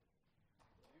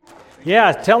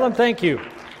Yeah, tell them thank you.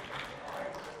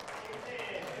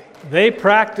 They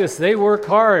practice, they work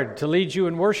hard to lead you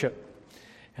in worship,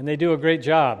 and they do a great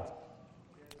job.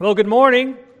 Well, good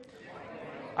morning.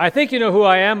 I think you know who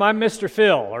I am. I'm Mr.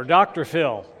 Phil, or Dr.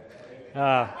 Phil.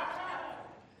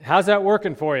 How's that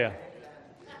working for you?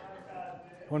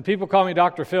 When people call me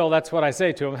Dr. Phil, that's what I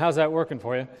say to them. How's that working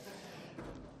for you?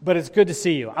 But it's good to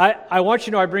see you. I want you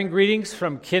to know I bring greetings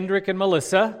from Kendrick and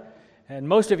Melissa. And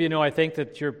most of you know, I think,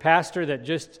 that your pastor that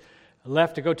just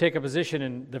left to go take a position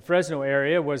in the Fresno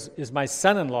area is my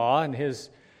son-in-law, and his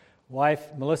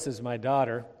wife, Melissa's my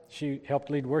daughter. She helped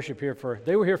lead worship here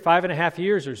they were here 5.5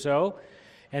 years or so,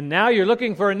 and now you're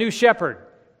looking for a new shepherd.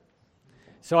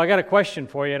 So I got a question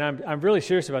for you, and I'm really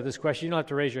serious about this question. You don't have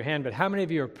to raise your hand, but how many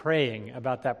of you are praying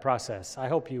about that process? I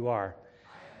hope you are.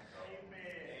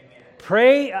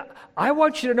 Pray. I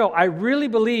want you to know, I really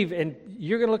believe, and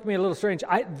you're going to look at me a little strange,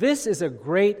 this is a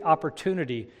great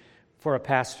opportunity for a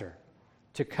pastor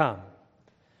to come.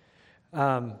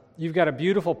 You've got a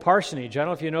beautiful parsonage. I don't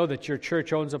know if you know that your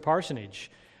church owns a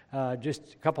parsonage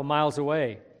just a couple miles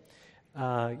away.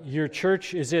 Your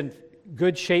church is in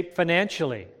good shape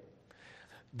financially.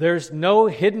 There's no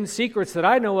hidden secrets that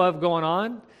I know of going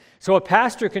on. So a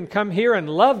pastor can come here and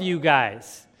love you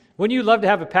guys. Wouldn't you love to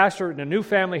have a pastor and a new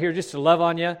family here just to love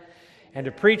on you and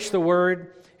to preach the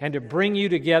word and to bring you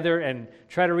together and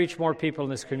try to reach more people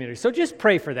in this community? So just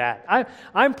pray for that.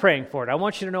 I'm praying for it. I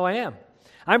want you to know I am.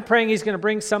 I'm praying He's going to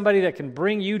bring somebody that can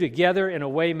bring you together in a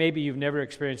way maybe you've never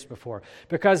experienced before.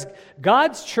 Because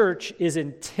God's church is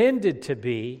intended to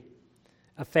be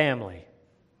a family.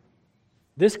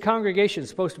 This congregation is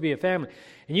supposed to be a family.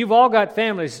 And you've all got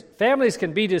families. Families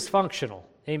can be dysfunctional.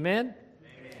 Amen?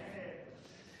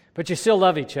 But you still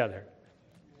love each other.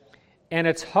 And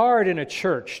it's hard in a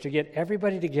church to get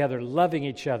everybody together, loving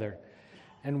each other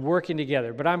and working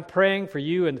together. But I'm praying for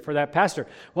you and for that pastor.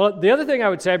 Well, the other thing I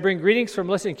would say, I bring greetings from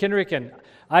Melissa and Kendrick and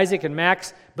Isaac and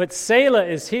Max, but Selah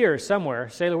is here somewhere.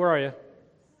 Selah, where are you?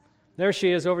 There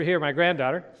she is over here, my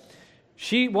granddaughter.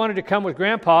 She wanted to come with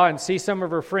Grandpa and see some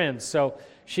of her friends, so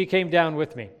she came down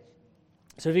with me.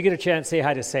 So if you get a chance, say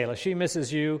hi to Selah. She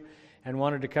misses you and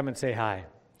wanted to come and say hi.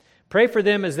 Pray for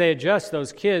them as they adjust,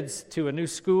 those kids, to a new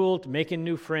school, to making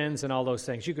new friends and all those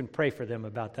things. You can pray for them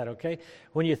about that, okay?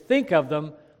 When you think of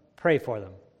them, pray for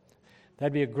them.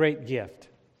 That'd be a great gift.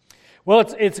 Well,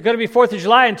 it's going to be 4th of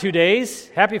July in 2 days.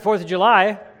 Happy 4th of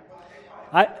July.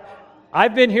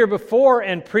 I've been here before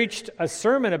and preached a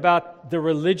sermon about the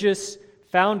religious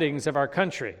foundings of our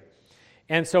country.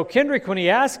 And so Kendrick, when he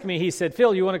asked me, he said,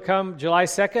 Phil, you want to come July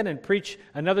 2nd and preach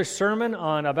another sermon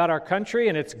about our country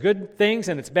and its good things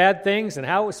and its bad things and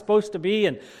how it was supposed to be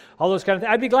and all those kind of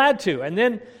things? I'd be glad to. And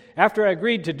then after I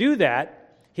agreed to do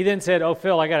that, he then said, oh,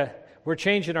 Phil, we're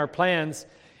changing our plans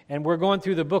and we're going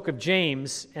through the book of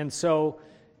James, and so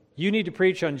you need to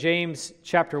preach on James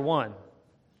chapter 1,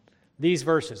 these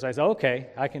verses. I said, okay,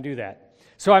 I can do that.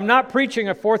 So I'm not preaching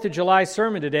a 4th of July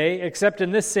sermon today, except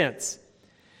in this sense.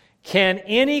 Can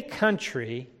any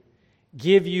country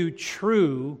give you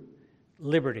true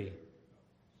liberty?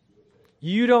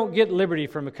 You don't get liberty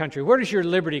from a country. Where does your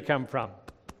liberty come from?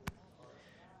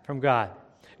 From God.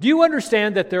 Do you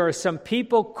understand that there are some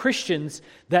people, Christians,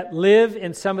 that live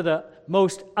in some of the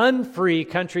most unfree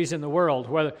countries in the world,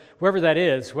 wherever that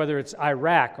is, whether it's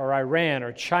Iraq or Iran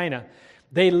or China?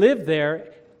 They live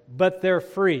there, but they're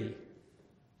free.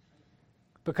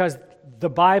 Because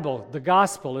the Bible, the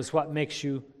gospel, is what makes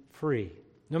you free,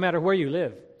 no matter where you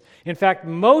live. In fact,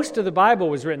 most of the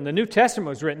Bible was written, the New Testament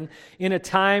was written, in a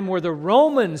time where the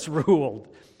Romans ruled.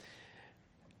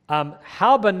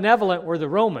 How benevolent were the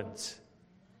Romans?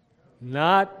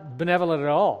 Not benevolent at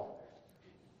all.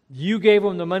 You gave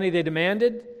them the money they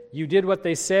demanded, you did what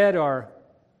they said,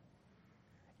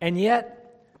 and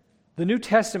yet the New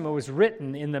Testament was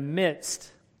written in the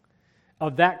midst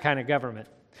of that kind of government.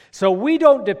 So we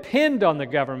don't depend on the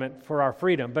government for our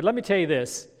freedom. But let me tell you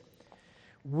this.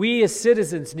 We as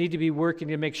citizens need to be working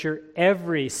to make sure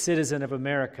every citizen of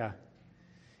America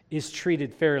is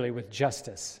treated fairly with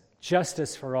justice.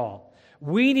 Justice for all.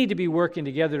 We need to be working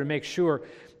together to make sure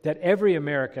that every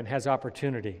American has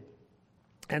opportunity.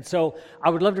 And so I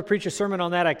would love to preach a sermon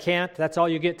on that. I can't. That's all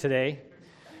you get today.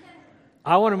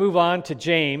 I want to move on to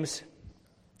James.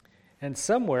 And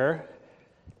somewhere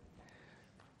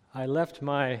I left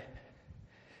my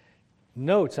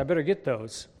notes. I better get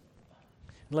those.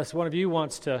 Unless one of you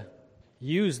wants to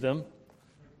use them.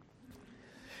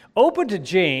 Open to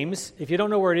James. If you don't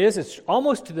know where it is, it's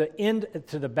almost to the end,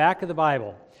 to the back of the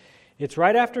Bible. It's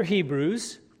right after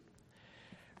Hebrews,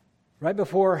 right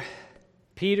before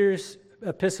Peter's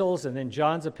epistles and then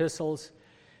John's epistles.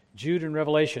 Jude and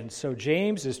Revelation. So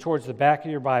James is towards the back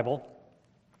of your Bible.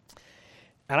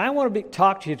 And I want to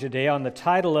talk to you today on the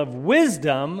title of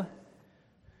Wisdom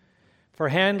for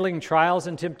Handling Trials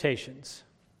and Temptations.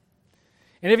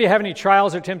 Any of you have any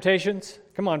trials or temptations?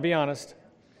 Come on, be honest.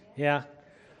 Yeah,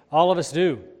 all of us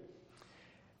do.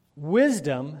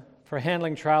 Wisdom for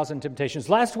handling trials and temptations.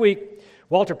 Last week,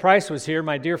 Walter Price was here,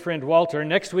 my dear friend Walter.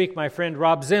 Next week, my friend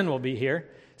Rob Zinn will be here.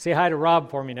 Say hi to Rob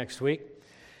for me next week.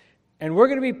 And we're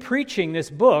going to be preaching this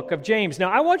book of James. Now,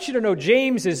 I want you to know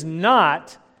James is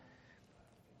not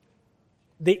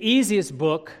the easiest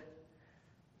book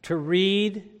to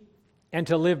read and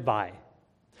to live by.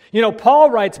 You know,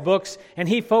 Paul writes books, and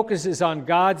he focuses on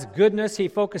God's goodness. He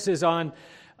focuses on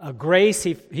grace.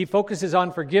 He focuses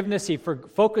on forgiveness. He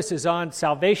focuses on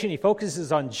salvation. He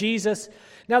focuses on Jesus.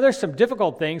 Now, there's some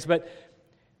difficult things, but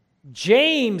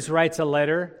James writes a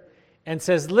letter and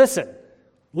says, listen,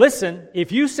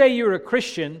 if you say you're a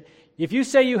Christian, if you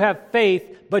say you have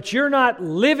faith, but you're not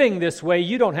living this way,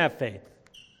 you don't have faith.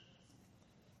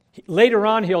 Later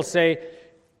on, he'll say,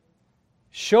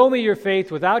 show me your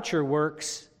faith without your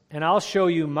works, and I'll show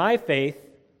you my faith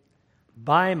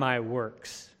by my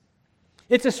works.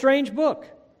 It's a strange book.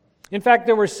 In fact,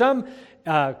 there were some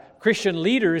Christian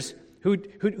leaders who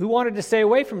wanted to stay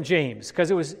away from James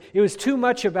because it was too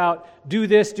much about do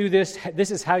this,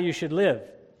 this is how you should live.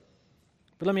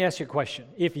 But let me ask you a question.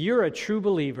 If you're a true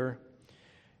believer,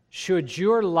 should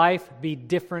your life be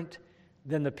different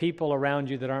than the people around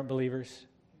you that aren't believers?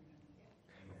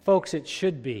 Folks, it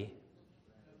should be.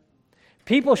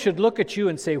 People should look at you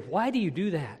and say, why do you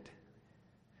do that?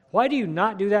 Why do you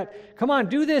not do that? Come on,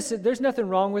 do this. There's nothing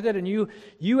wrong with it. And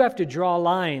you have to draw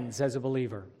lines as a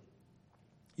believer.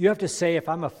 You have to say, if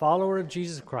I'm a follower of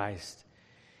Jesus Christ,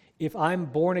 if I'm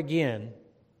born again,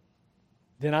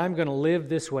 then I'm going to live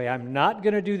this way. I'm not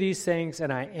going to do these things,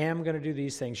 and I am going to do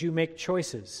these things. You make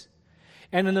choices.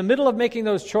 And in the middle of making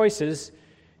those choices,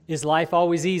 is life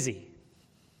always easy?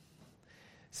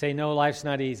 Say, no, life's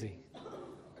not easy.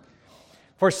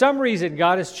 For some reason,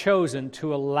 God has chosen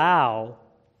to allow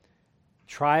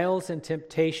trials and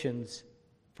temptations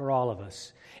for all of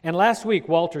us. And last week,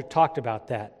 Walter talked about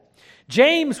that.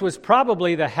 James was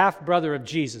probably the half-brother of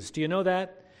Jesus. Do you know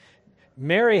that?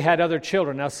 Mary had other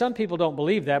children. Now, some people don't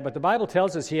believe that, but the Bible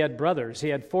tells us he had brothers. He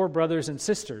had 4 brothers and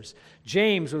sisters.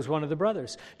 James was one of the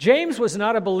brothers. James was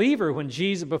not a believer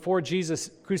before Jesus'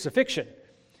 crucifixion.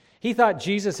 He thought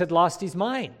Jesus had lost his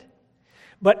mind.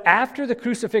 But after the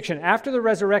crucifixion, after the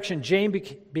resurrection,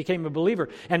 James became a believer.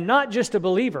 And not just a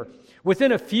believer.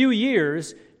 Within a few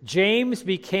years, James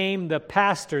became the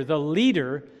pastor, the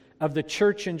leader of the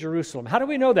church in Jerusalem. How do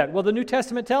we know that? Well, the New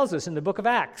Testament tells us in the book of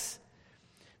Acts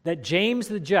that James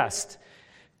the Just,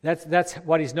 that's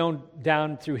what he's known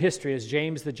down through history as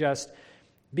James the Just,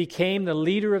 became the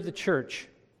leader of the church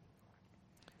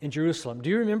in Jerusalem. Do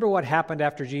you remember what happened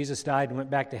after Jesus died and went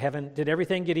back to heaven? Did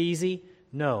everything get easy?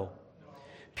 No.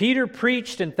 Peter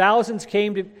preached and thousands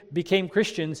became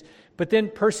Christians, but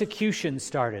then persecution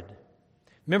started.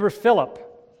 Remember Philip?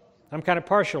 I'm kind of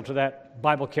partial to that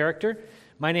Bible character.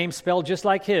 My name's spelled just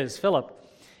like his, Philip.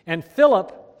 And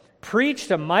Philip preached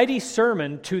a mighty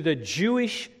sermon to the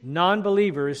Jewish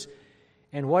non-believers,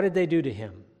 and what did they do to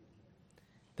him?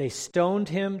 They stoned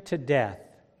him to death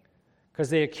because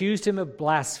they accused him of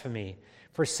blasphemy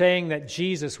for saying that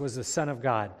Jesus was the Son of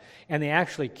God. And they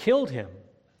actually killed him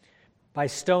by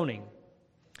stoning.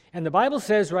 And the Bible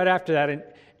says right after that in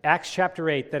Acts chapter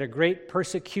 8 that a great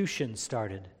persecution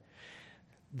started.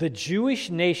 The Jewish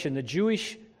nation, the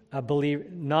Jewish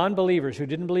non-believers who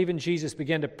didn't believe in Jesus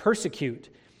began to persecute,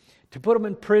 to put them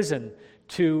in prison,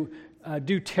 to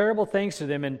do terrible things to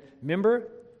them. And remember,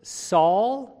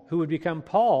 Saul, who would become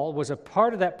Paul, was a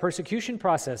part of that persecution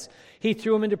process. He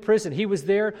threw him into prison. He was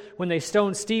there when they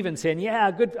stoned Stephen, saying,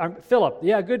 yeah, good, Philip,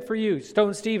 yeah, good for you.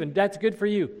 Stone Stephen, that's good for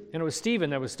you. And it was Stephen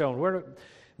that was stoned,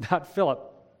 not Philip.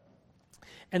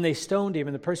 And they stoned him,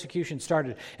 and the persecution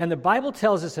started. And the Bible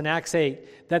tells us in Acts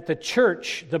 8 that the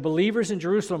church, the believers in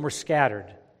Jerusalem, were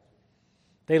scattered.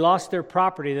 They lost their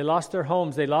property, they lost their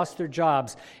homes, they lost their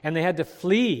jobs, and they had to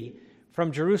flee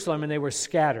from Jerusalem, and they were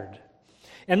scattered.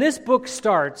 And this book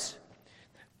starts,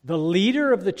 the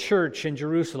leader of the church in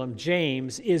Jerusalem,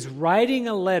 James, is writing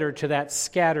a letter to that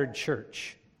scattered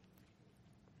church.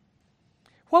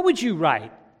 What would you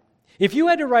write? If you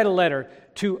had to write a letter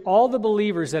to all the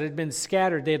believers that had been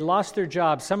scattered, they had lost their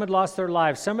jobs, some had lost their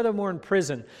lives, some of them were in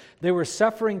prison, they were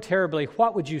suffering terribly,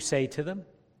 what would you say to them?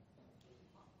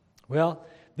 Well,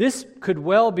 this could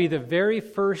well be the very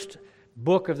first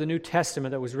book of the New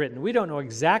Testament that was written. We don't know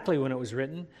exactly when it was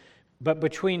written, but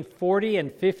between 40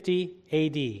 and 50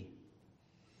 A.D.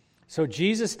 So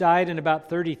Jesus died in about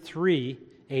 33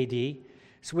 AD.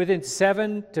 So within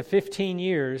 7 to 15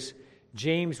 years,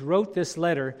 James wrote this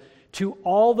letter to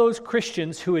all those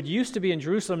Christians who had used to be in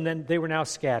Jerusalem, then they were now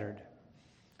scattered.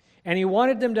 And he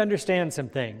wanted them to understand some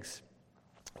things.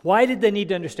 Why did they need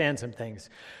to understand some things?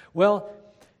 Well,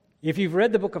 if you've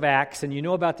read the book of Acts and you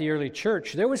know about the early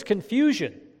church, there was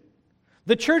confusion.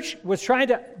 The church was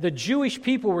the Jewish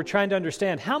people were trying to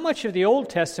understand how much of the Old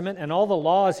Testament and all the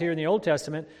laws here in the Old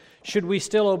Testament should we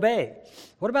still obey?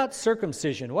 What about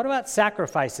circumcision? What about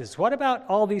sacrifices? What about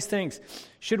all these things?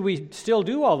 Should we still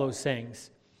do all those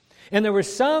things? And there were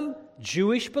some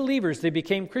Jewish believers, they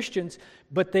became Christians,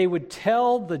 but they would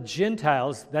tell the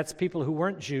Gentiles, that's people who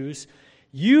weren't Jews,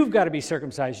 you've got to be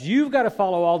circumcised. You've got to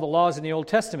follow all the laws in the Old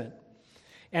Testament.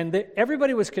 And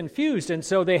everybody was confused, and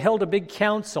so they held a big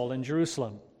council in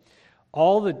Jerusalem.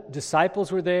 All the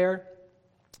disciples were there.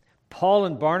 Paul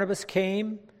and Barnabas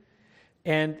came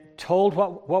and told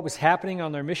what was happening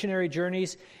on their missionary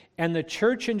journeys, and the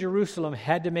church in Jerusalem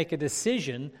had to make a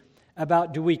decision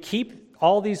about, do we keep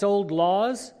all these old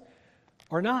laws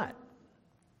or not?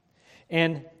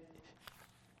 And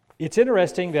it's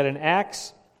interesting that in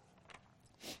Acts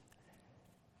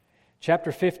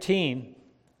chapter 15,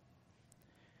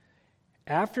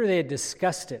 after they had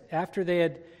discussed it, after they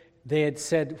had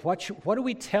said, what do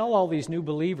we tell all these new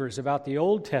believers about the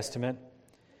Old Testament?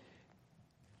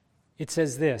 It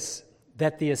says this,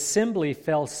 that the assembly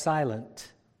fell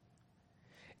silent,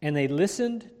 and they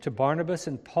listened to Barnabas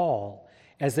and Paul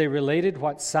as they related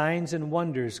what signs and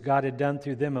wonders God had done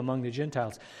through them among the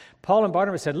Gentiles. Paul and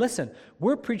Barnabas said, listen,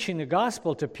 we're preaching the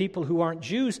gospel to people who aren't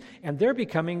Jews, and they're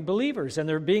becoming believers, and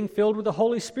they're being filled with the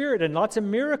Holy Spirit, and lots of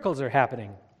miracles are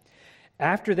happening.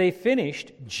 After they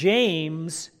finished,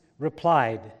 James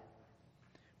replied,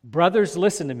 brothers,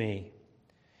 listen to me.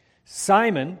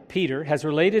 Simon, Peter, has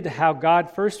related how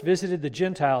God first visited the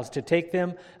Gentiles to take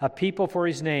them a people for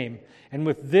his name, and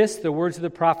with this the words of the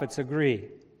prophets agree.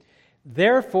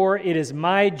 Therefore, it is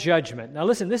my judgment. Now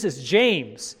listen, this is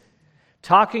James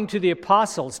talking to the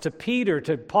apostles, to Peter,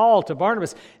 to Paul, to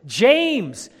Barnabas.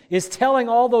 James is telling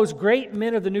all those great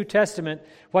men of the New Testament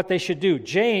what they should do.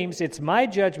 James, it's my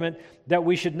judgment that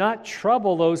we should not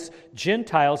trouble those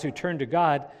Gentiles who turn to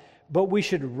God, but we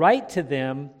should write to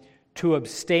them to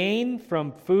abstain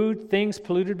from things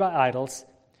polluted by idols,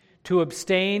 to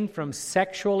abstain from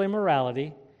sexual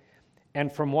immorality, and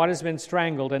from what has been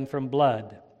strangled, and from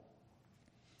blood.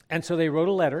 And so they wrote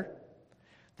a letter.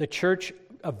 The church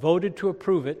voted to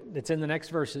approve it. It's in the next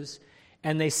verses.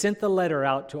 And they sent the letter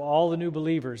out to all the new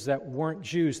believers that weren't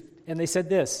Jews. And they said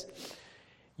this,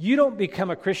 you don't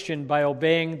become a Christian by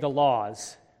obeying the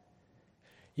laws.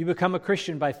 You become a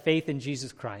Christian by faith in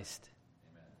Jesus Christ.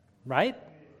 Right?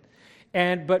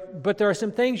 But there are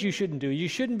some things you shouldn't do. You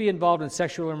shouldn't be involved in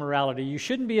sexual immorality. You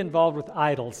shouldn't be involved with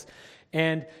idols.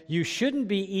 And you shouldn't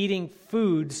be eating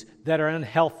foods that are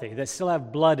unhealthy, that still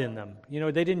have blood in them. You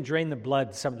know, they didn't drain the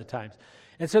blood some of the times.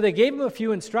 And so they gave him a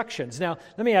few instructions. Now,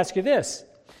 let me ask you this.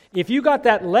 If you got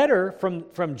that letter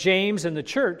from James and the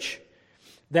church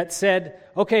that said,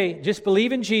 okay, just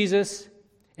believe in Jesus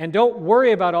and don't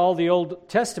worry about all the Old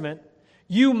Testament,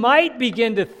 you might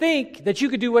begin to think that you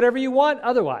could do whatever you want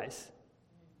otherwise.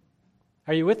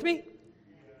 Are you with me?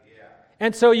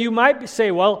 And so you might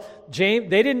say, well, James,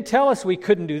 they didn't tell us we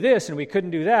couldn't do this and we couldn't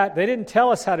do that. They didn't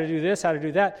tell us how to do this, how to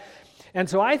do that. And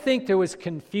so I think there was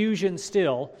confusion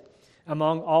still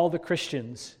among all the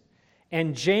Christians.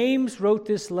 And James wrote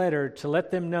this letter to let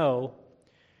them know,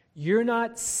 you're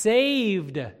not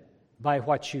saved by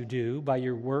what you do, by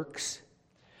your works.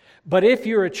 But if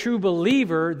you're a true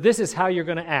believer, this is how you're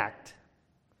going to act.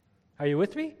 Are you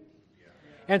with me?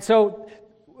 And so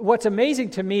what's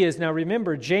amazing to me is, now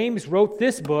remember, James wrote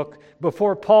this book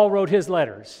before Paul wrote his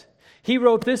letters. He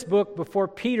wrote this book before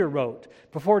Peter wrote,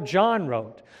 before John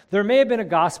wrote. There may have been a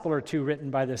gospel or two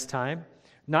written by this time,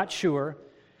 not sure.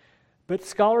 But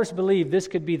scholars believe this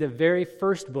could be the very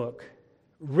first book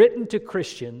written to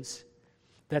Christians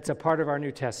that's a part of our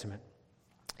New Testament.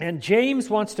 And James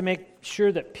wants to make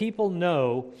sure that people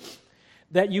know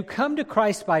that you come to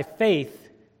Christ by faith,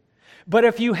 but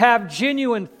if you have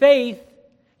genuine faith,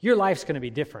 your life's going to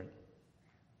be different.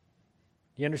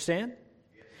 You understand?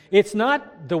 It's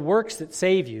not the works that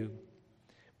save you,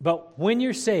 but when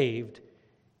you're saved,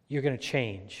 you're going to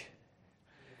change.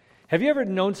 Have you ever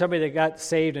known somebody that got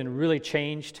saved and really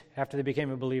changed after they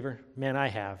became a believer? Man, I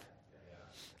have.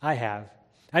 I have.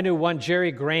 I knew one,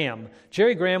 Jerry Graham.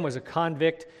 Jerry Graham was a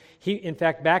convict. In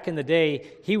fact, back in the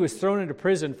day, he was thrown into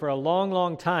prison for a long,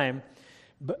 long time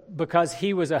because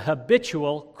he was a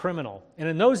habitual criminal. And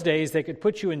in those days, they could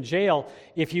put you in jail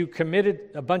if you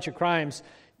committed a bunch of crimes.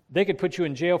 they could put you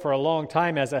in jail for a long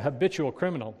time as a habitual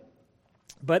criminal.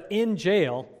 But in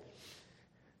jail,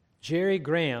 Jerry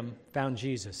Graham found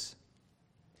Jesus.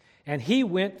 And he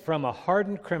went from a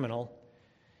hardened criminal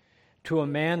to a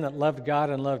man that loved God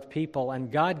and loved people.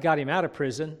 And God got him out of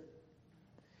prison.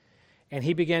 And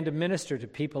he began to minister to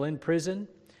people in prison.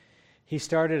 He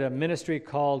started a ministry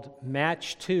called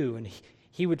Match 2. And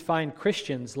he would find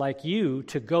Christians like you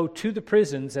to go to the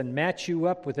prisons and match you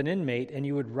up with an inmate. And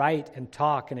you would write and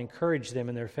talk and encourage them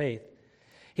in their faith.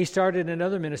 He started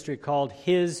another ministry called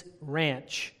His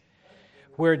Ranch,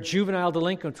 where juvenile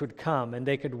delinquents would come and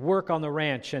they could work on the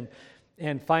ranch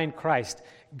and find Christ.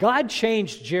 God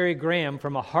changed Jerry Graham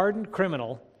from a hardened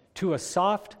criminal to a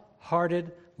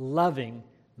soft-hearted, loving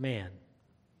man.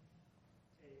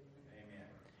 Amen.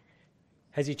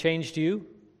 Has He changed you?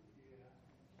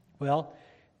 Well,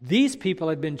 these people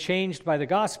had been changed by the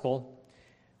gospel,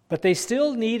 but they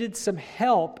still needed some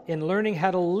help in learning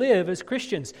how to live as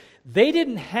Christians. They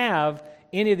didn't have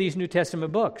any of these New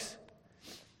Testament books.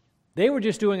 They were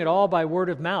just doing it all by word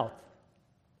of mouth.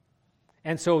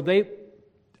 And so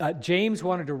James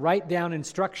wanted to write down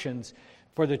instructions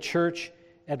for the church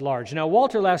at large. Now,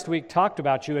 Walter last week talked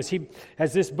about you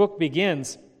as this book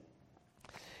begins.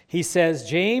 He says,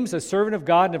 James, a servant of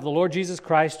God and of the Lord Jesus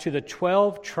Christ, to the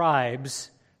 12 tribes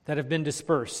that have been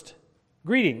dispersed.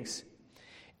 Greetings.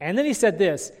 And then he said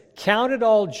this, count it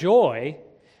all joy,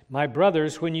 my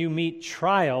brothers, when you meet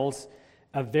trials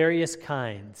of various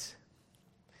kinds.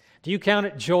 Do you count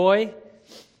it joy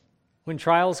when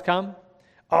trials come?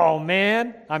 Oh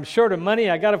man, I'm short of money.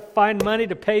 I got to find money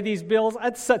to pay these bills.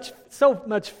 That's so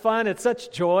much fun. It's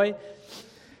such joy.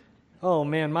 Oh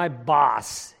man, my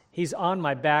boss, he's on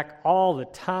my back all the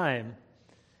time.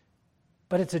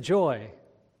 But it's a joy.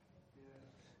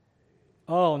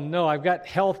 Oh no, I've got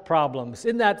health problems.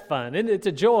 Isn't that fun? It's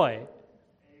a joy.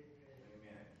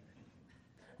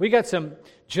 We got some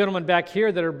gentlemen back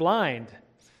here that are blind.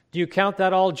 Do you count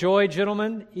that all joy,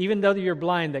 gentlemen? Even though you're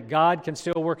blind, that God can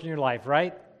still work in your life,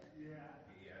 right?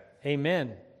 Yeah.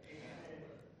 Amen.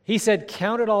 He said,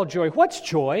 count it all joy. What's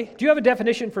joy? Do you have a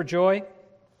definition for joy?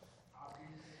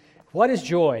 What is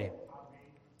joy?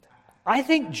 I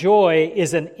think joy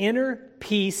is an inner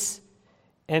peace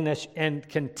and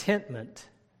contentment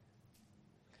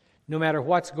no matter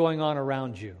what's going on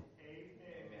around you.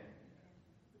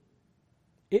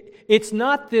 It's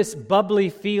not this bubbly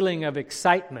feeling of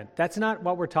excitement. That's not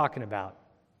what we're talking about.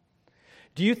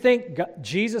 Do you think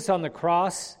Jesus on the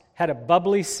cross had a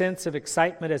bubbly sense of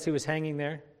excitement as he was hanging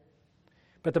there?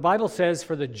 But the Bible says,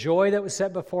 for the joy that was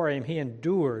set before him, he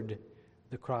endured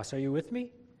the cross. Are you with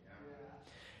me?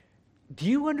 Do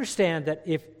you understand that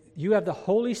if you have the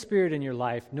Holy Spirit in your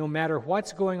life, no matter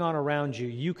what's going on around you,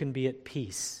 you can be at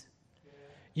peace?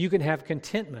 You can have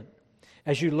contentment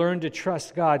as you learn to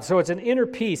trust God. So it's an inner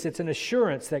peace. It's an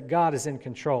assurance that God is in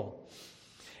control.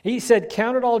 He said,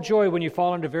 count it all joy when you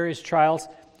fall into various trials,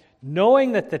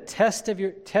 knowing that the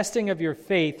testing of your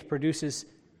faith produces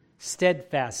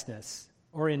steadfastness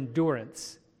or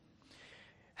endurance.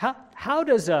 How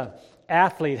does a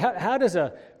athlete, how does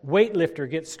a weightlifter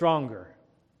get stronger?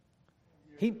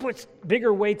 He puts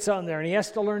bigger weights on there and he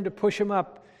has to learn to push them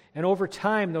up. And over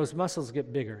time, those muscles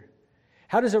get bigger.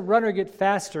 How does a runner get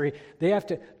faster? They have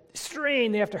to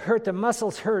strain, they have to hurt, the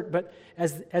muscles hurt, but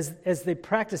as they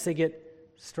practice, they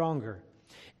get stronger.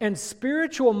 And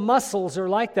spiritual muscles are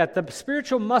like that. The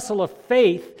spiritual muscle of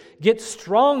faith gets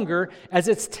stronger as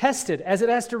it's tested, as it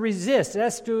has to resist, it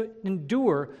has to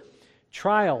endure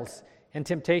trials and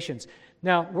temptations.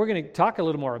 Now, we're going to talk a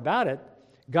little more about it.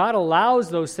 God allows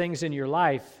those things in your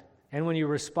life, and when you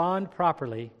respond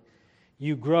properly,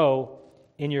 you grow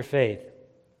in your faith.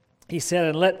 He said,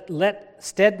 and let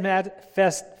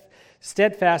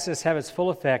steadfastness have its full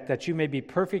effect, that you may be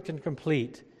perfect and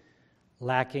complete,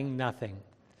 lacking nothing.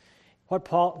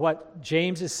 What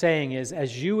James is saying is,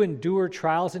 as you endure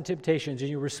trials and temptations and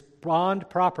you respond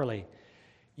properly,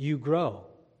 you grow.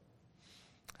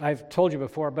 I've told you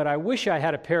before, but I wish I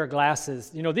had a pair of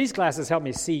glasses. You know, these glasses help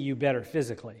me see you better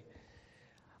physically.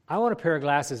 I want a pair of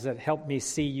glasses that help me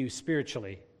see you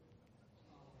spiritually.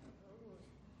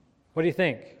 What do you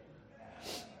think?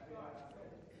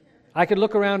 I could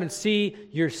look around and see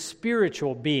your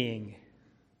spiritual being.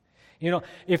 You know,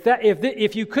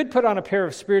 if you could put on a pair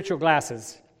of spiritual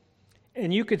glasses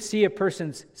and you could see a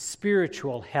person's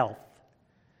spiritual health.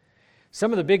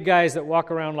 Some of the big guys that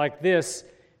walk around like this,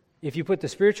 if you put the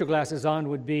spiritual glasses on,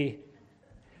 would be...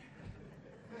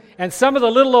 And some of the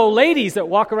little old ladies that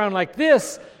walk around like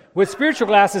this with spiritual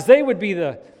glasses, they would be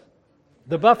the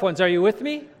buff ones. Are you with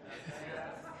me?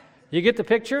 You get the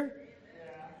picture?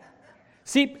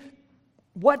 See,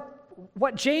 what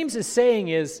what James is saying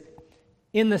is,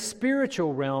 in the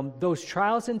spiritual realm, those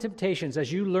trials and temptations,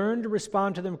 as you learn to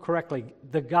respond to them correctly,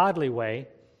 the godly way,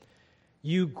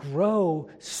 you grow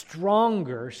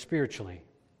stronger spiritually.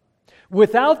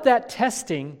 Without that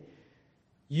testing,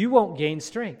 you won't gain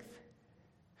strength.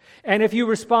 And if you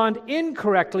respond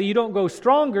incorrectly, you don't go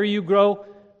stronger, you grow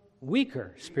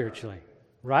weaker spiritually,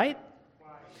 right?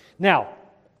 Now,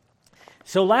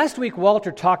 so last week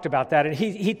Walter talked about that, and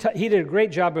he did a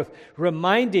great job of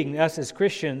reminding us as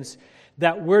Christians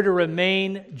that we're to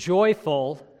remain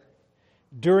joyful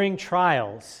during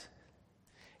trials.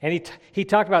 And he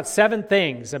talked about 7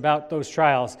 things about those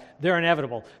trials. They're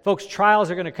inevitable. Folks, trials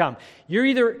are going to come. You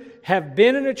either have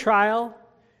been in a trial,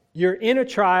 you're in a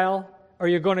trial, or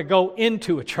you're going to go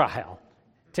into a trial.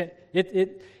 They're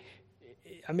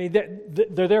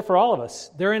there for all of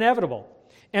us. They're inevitable.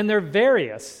 And they're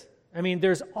various. I mean,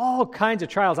 there's all kinds of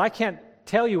trials. I can't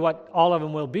tell you what all of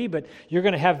them will be, but you're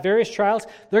going to have various trials.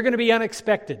 They're going to be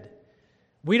unexpected.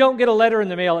 We don't get a letter in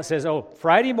the mail that says, oh,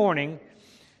 Friday morning,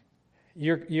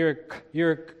 your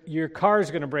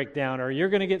car's going to break down, or you're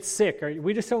going to get sick, or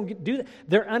we just don't do that.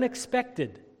 They're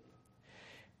unexpected.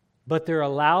 But they're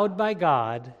allowed by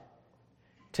God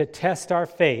to test our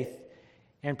faith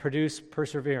and produce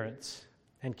perseverance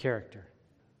and character.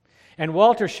 And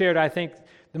Walter shared, I think,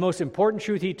 the most important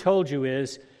truth he told you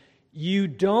is, you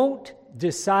don't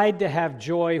decide to have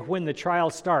joy when the trial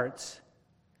starts.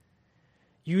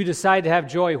 You decide to have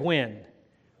joy when?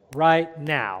 Right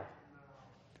now.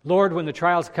 Lord, when the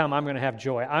trials come, I'm going to have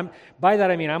joy. By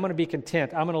that I mean I'm going to be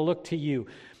content. I'm going to look to you.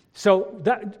 So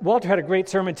Walter had a great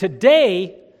sermon.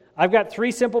 Today, I've got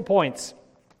 3 simple points.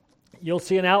 You'll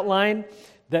see an outline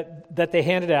that they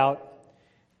handed out.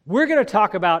 We're going to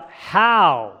talk about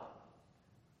how.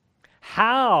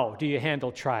 How do you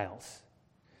handle trials?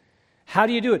 How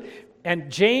do you do it?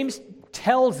 And James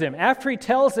tells them, after he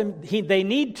tells them they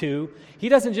need to, he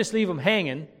doesn't just leave them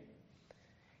hanging.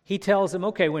 He tells them,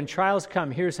 okay, when trials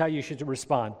come, here's how you should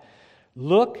respond.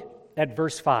 Look at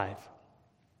verse 5.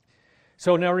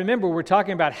 So now remember, we're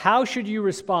talking about how should you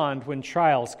respond when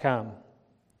trials come.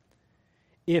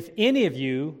 If any of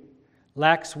you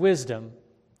lacks wisdom,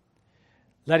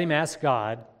 let him ask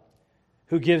God,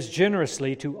 who gives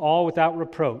generously to all without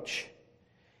reproach,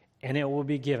 and it will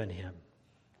be given him.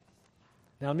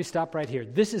 Now let me stop right here.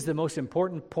 This is the most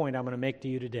important point I'm going to make to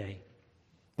you today.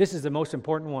 This is the most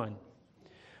important one.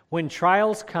 When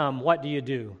trials come, what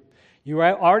do? You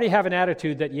already have an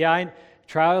attitude that,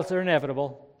 trials are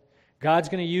inevitable. God's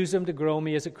going to use them to grow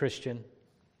me as a Christian.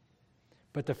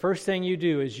 But the first thing you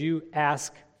do is you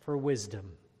ask for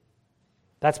wisdom.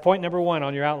 That's point number 1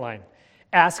 on your outline.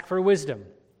 Ask for wisdom.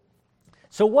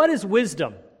 So what is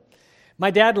wisdom?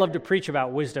 My dad loved to preach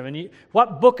about wisdom. And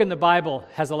what book in the Bible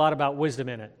has a lot about wisdom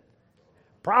in it?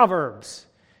 Proverbs.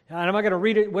 And I'm not going to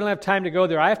read it. We don't have time to go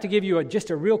there. I have to give you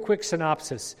just a real quick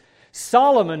synopsis.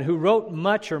 Solomon, who wrote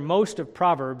much or most of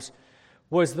Proverbs,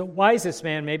 was the wisest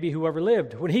man maybe who ever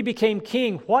lived. When he became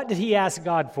king, what did he ask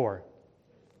God for?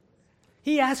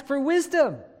 He asked for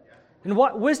wisdom. And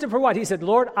what wisdom for what? He said,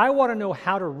 Lord, I want to know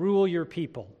how to rule your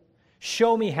people.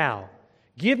 Show me how.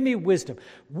 Give me wisdom.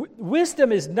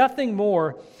 Wisdom is nothing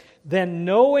more than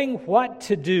knowing what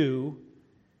to do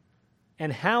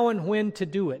and how and when to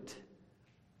do it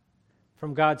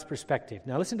from God's perspective.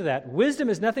 Now listen to that. Wisdom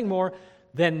is nothing more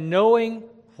than knowing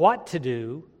what to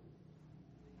do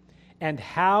and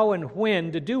how and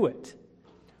when to do it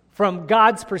from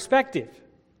God's perspective.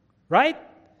 Right?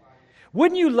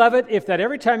 Wouldn't you love it if that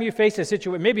every time you face a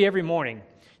situation, maybe every morning,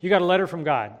 you got a letter from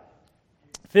God.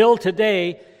 Phil,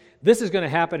 today, this is going to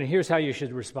happen, and here's how you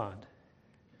should respond.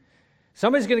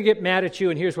 Somebody's going to get mad at you,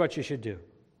 and here's what you should do.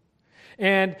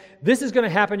 And this is going to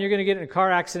happen, you're going to get in a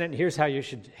car accident, and here's how you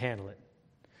should handle it.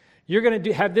 You're going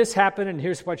to have this happen, and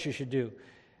here's what you should do.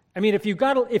 I mean, if you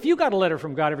got a letter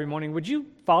from God every morning, would you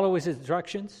follow his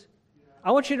instructions?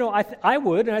 I want you to know, I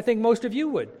would, and I think most of you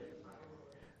would.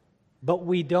 But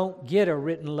we don't get a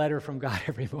written letter from God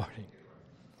every morning.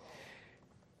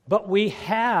 But we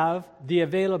have the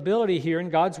availability here in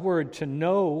God's Word to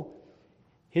know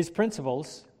his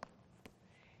principles,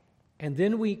 and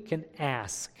then we can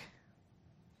ask.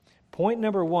 Point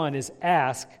number 1 is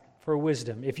ask for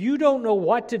wisdom. If you don't know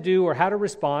what to do or how to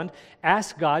respond,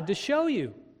 ask God to show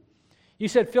you. You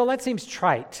said, Phil, that seems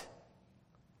trite.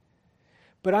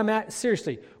 But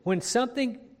seriously, when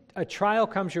a trial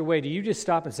comes your way, do you just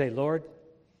stop and say, Lord,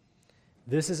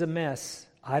 this is a mess.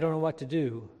 I don't know what to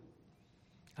do.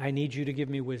 I need you to give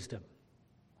me wisdom.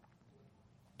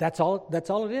 That's all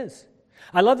it is.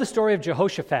 I love the story of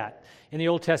Jehoshaphat in the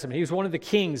Old Testament. He was one of the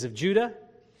kings of Judah,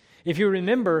 If you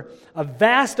remember, a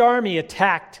vast army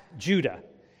attacked Judah.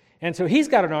 And so he's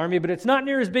got an army, but it's not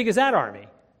near as big as that army.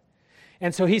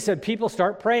 And so he said, people,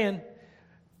 start praying.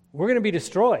 We're going to be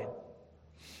destroyed.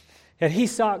 And he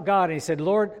sought God and he said,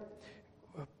 Lord,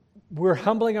 we're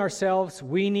humbling ourselves.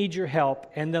 We need your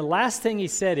help. And the last thing he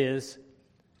said is,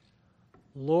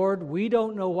 Lord, we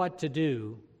don't know what to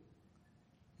do,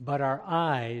 but our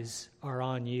eyes are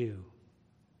on you.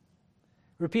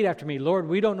 Repeat after me. Lord,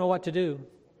 we don't know what to do,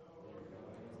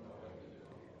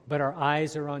 but our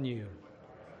eyes are on you.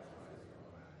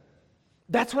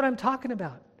 That's what I'm talking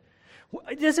about.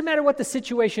 It doesn't matter what the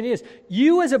situation is.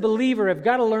 You as a believer have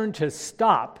got to learn to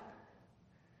stop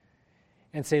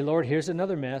and say, Lord, here's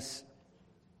another mess.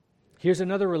 Here's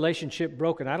another relationship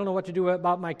broken. I don't know what to do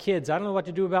about my kids. I don't know what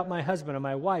to do about my husband or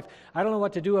my wife. I don't know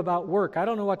what to do about work. I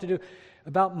don't know what to do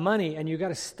about money. And you've got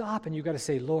to stop and you've got to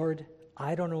say, Lord,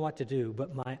 I don't know what to do,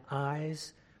 but my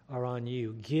eyes are on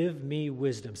you. Give me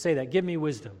wisdom. Say that. Give me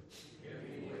wisdom. Give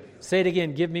me wisdom. Say it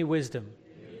again. Give me wisdom.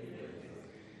 Give me wisdom.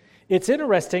 It's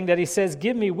interesting that he says,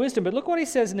 give me wisdom. But look what he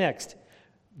says next.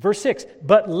 Verse 6.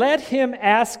 But let him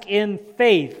ask in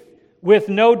faith with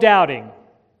no doubting.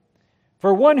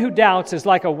 For one who doubts is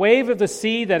like a wave of the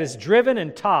sea that is driven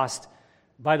and tossed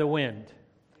by the wind.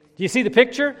 Do you see the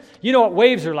picture? You know what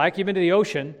waves are like. You've been to the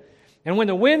ocean. And when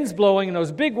the wind's blowing and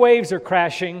those big waves are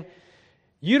crashing,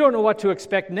 you don't know what to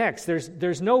expect next.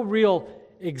 There's no real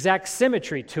exact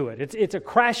symmetry to it. It's a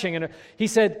crashing. And he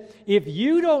said, if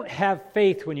you don't have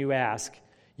faith when you ask,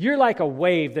 you're like a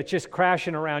wave that's just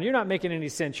crashing around. You're not making any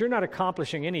sense. You're not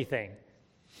accomplishing anything.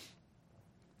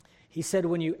 He said,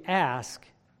 when you ask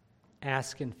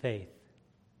in faith.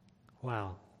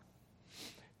 Wow.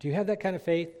 Do you have that kind of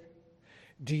faith?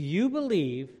 Do you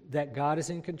believe that God is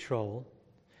in control,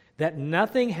 that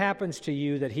nothing happens to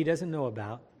you that He doesn't know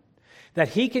about, that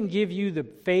He can give you the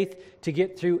faith to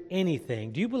get through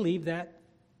anything? Do you believe that?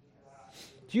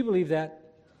 Do you believe that?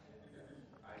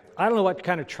 I don't know what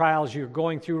kind of trials you're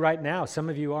going through right now. Some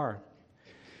of you are.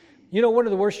 You know, one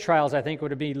of the worst trials, I think,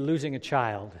 would be losing a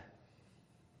child.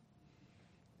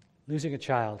 Losing a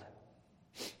child.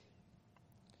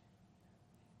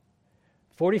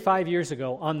 45 years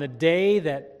ago, on the day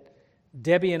that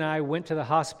Debbie and I went to the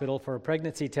hospital for a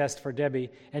pregnancy test for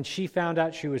Debbie, and she found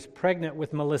out she was pregnant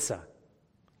with Melissa.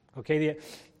 Okay,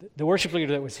 the worship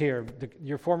leader that was here,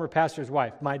 your former pastor's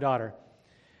wife, my daughter.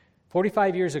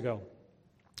 45 years ago,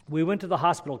 we went to the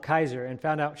hospital, Kaiser, and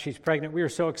found out she's pregnant. We were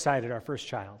so excited, our first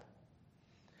child.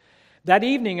 That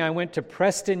evening, I went to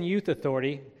Preston Youth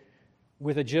Authority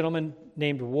with a gentleman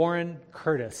named Warren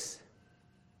Curtis.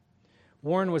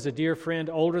 Warren was a dear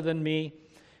friend, older than me,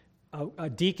 a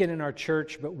deacon in our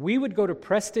church, but we would go to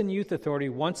Preston Youth Authority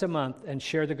once a month and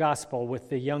share the gospel with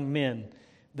the young men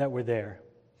that were there.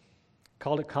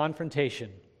 Called it Confrontation.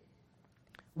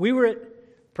 We were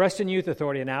at Preston Youth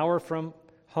Authority an hour from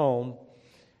home,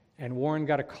 and Warren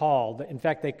got a call. In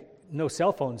fact, no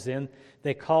cell phones then.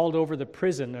 They called over the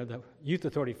prison or the Youth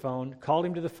Authority phone, called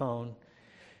him to the phone,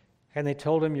 and they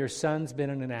told him, your son's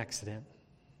been in an accident.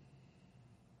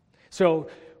 So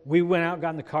we went out,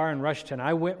 got in the car, and rushed, and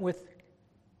I went with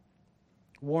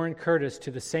Warren Curtis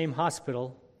to the same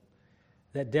hospital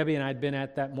that Debbie and I had been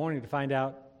at that morning to find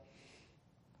out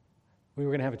we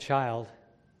were going to have a child.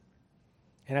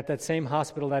 And at that same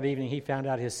hospital that evening, he found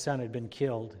out his son had been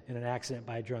killed in an accident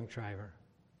by a drunk driver.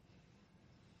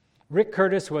 Rick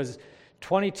Curtis was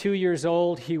 22 years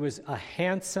old. He was a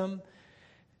handsome,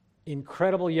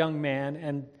 incredible young man,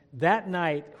 and that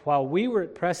night, while we were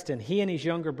at Preston, he and his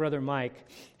younger brother Mike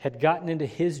had gotten into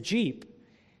his Jeep,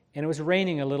 and it was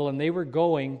raining a little, and they were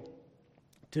going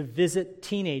to visit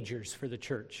teenagers for the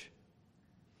church.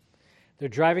 They're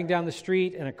driving down the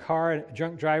street, and a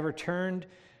drunk driver turned,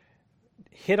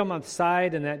 hit him on the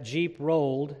side, and that Jeep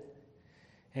rolled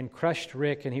and crushed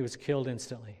Rick, and he was killed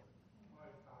instantly.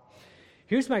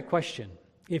 Here's my question.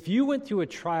 If you went through a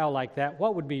trial like that,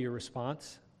 what would be your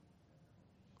response?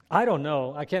 I don't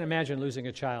know. I can't imagine losing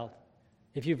a child.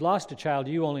 If you've lost a child,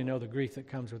 you only know the grief that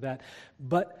comes with that.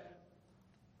 But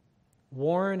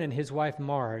Warren and his wife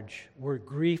Marge were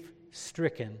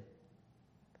grief-stricken.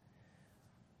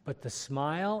 But the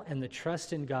smile and the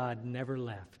trust in God never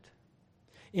left.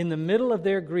 In the middle of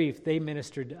their grief, they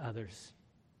ministered to others.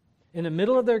 In the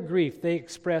middle of their grief, they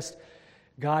expressed,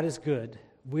 God is good.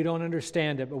 We don't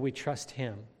understand it, but we trust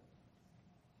Him.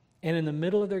 And in the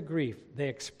middle of their grief, they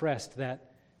expressed that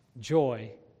joy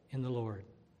in the Lord.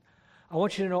 I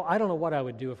want you to know, I don't know what I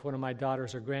would do if one of my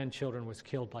daughters or grandchildren was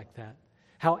killed like that.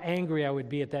 How angry I would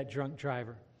be at that drunk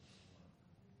driver.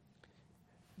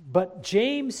 But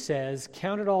James says,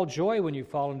 count it all joy when you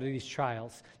fall into these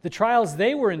trials. The trials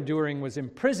they were enduring was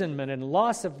imprisonment and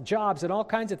loss of jobs and all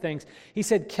kinds of things. He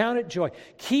said, count it joy.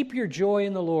 Keep your joy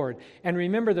in the Lord. And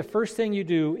remember, the first thing you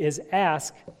do is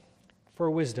ask for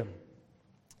wisdom.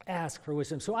 Ask for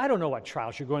wisdom. So I don't know what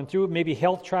trials you're going through. Maybe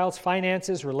health trials,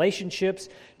 finances, relationships,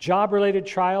 job-related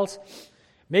trials.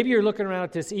 Maybe you're looking around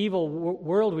at this evil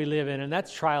world we live in, and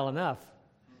that's trial enough.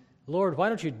 Lord, why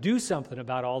don't you do something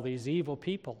about all these evil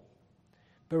people?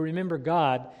 But remember,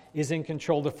 God is in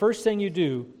control. The first thing you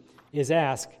do is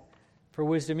ask for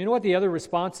wisdom. You know what the other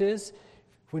response is?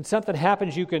 When something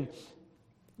happens, you can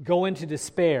go into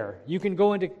despair. You can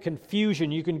go into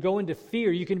confusion. You can go into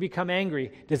fear. You can become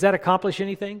angry. Does that accomplish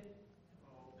anything?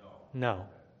 No.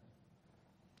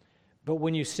 But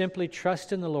when you simply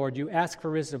trust in the Lord, you ask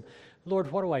for wisdom.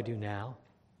 Lord, what do I do now?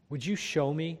 Would you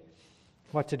show me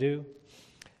what to do?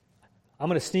 I'm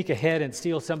going to sneak ahead and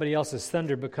steal somebody else's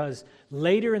thunder because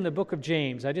later in the book of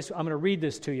James, I'm going to read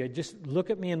this to you. Just look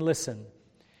at me and listen.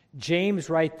 James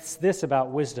writes this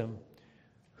about wisdom.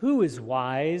 Who is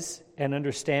wise and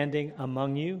understanding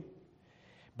among you?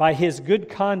 By his good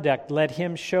conduct, let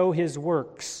him show his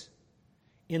works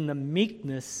in the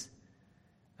meekness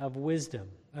of wisdom.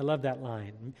 I love that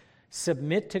line.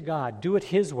 Submit to God. Do it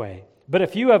his way. But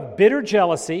if you have bitter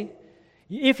jealousy,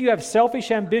 if you have selfish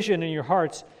ambition in your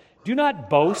hearts, do not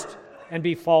boast and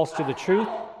be false to the truth.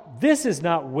 This is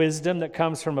not wisdom that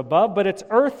comes from above, but it's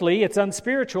earthly, it's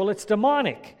unspiritual, it's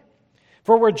demonic.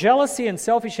 For where jealousy and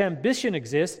selfish ambition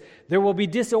exist, there will be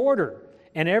disorder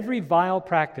and every vile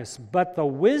practice. But the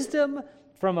wisdom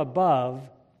from above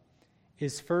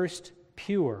is first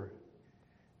pure,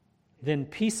 then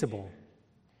peaceable,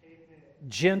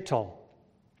 gentle,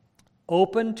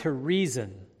 open to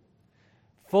reason,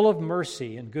 full of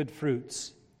mercy and good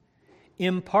fruits,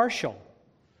 impartial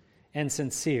and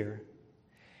sincere.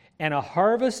 And a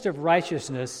harvest of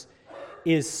righteousness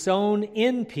is sown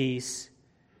in peace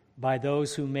by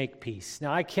those who make peace.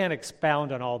 Now, I can't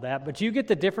expound on all that, but you get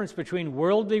the difference between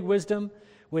worldly wisdom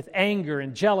with anger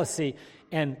and jealousy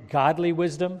and godly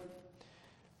wisdom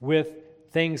with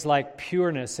things like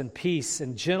pureness and peace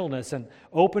and gentleness and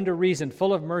open to reason,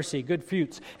 full of mercy, good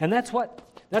fruits. And that's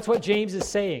what James is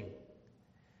saying.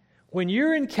 When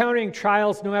you're encountering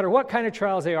trials, no matter what kind of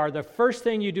trials they are, the first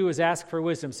thing you do is ask for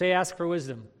wisdom. Say, ask for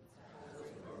wisdom.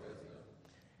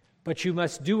 But you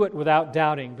must do it without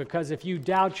doubting, because if you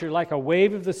doubt, you're like a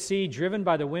wave of the sea driven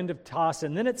by the wind of toss.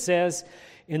 And then it says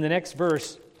in the next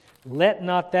verse, let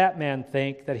not that man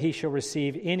think that he shall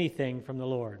receive anything from the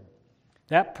Lord.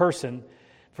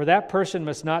 For that person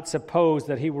must not suppose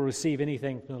that he will receive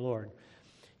anything from the Lord.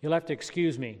 You'll have to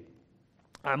excuse me.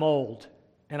 I'm old,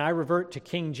 and I revert to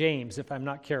King James if I'm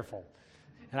not careful.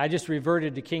 And I just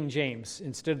reverted to King James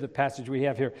instead of the passage we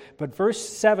have here. But verse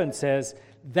 7 says,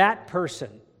 that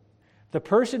person, the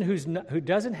person who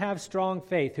doesn't have strong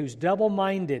faith, who's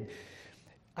double-minded.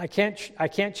 I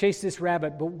can't chase this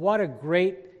rabbit, but what a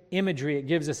great imagery it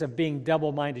gives us of being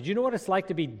double-minded. You know what it's like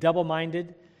to be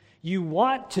double-minded? You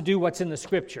want to do what's in the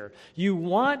Scripture. You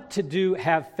want to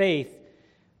have faith,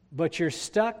 but you're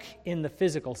stuck in the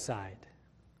physical side.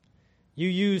 You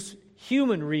use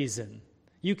human reason.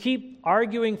 You keep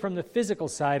arguing from the physical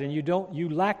side, and you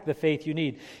lack the faith you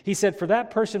need. He said, for that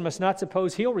person must not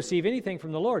suppose he'll receive anything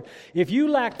from the Lord. If you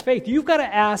lack faith, you've got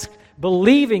to ask,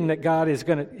 believing that God is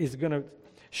going to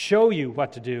show you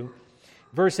what to do.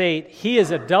 Verse 8, he is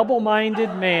a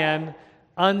double-minded man,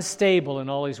 unstable in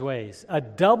all his ways. A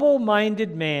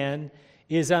double-minded man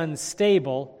is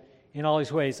unstable in all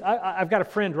his ways. I've got a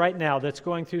friend right now that's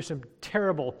going through some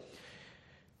terrible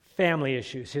family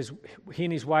issues. He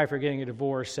and his wife are getting a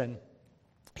divorce, and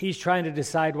he's trying to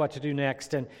decide what to do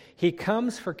next. And he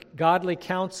comes for godly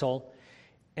counsel,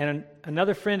 and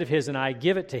another friend of his and I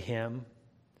give it to him,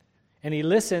 and he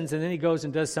listens, and then he goes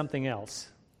and does something else.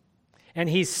 And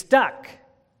he's stuck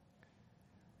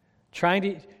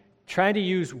trying to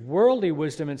use worldly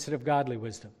wisdom instead of godly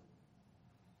wisdom.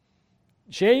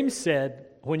 James said,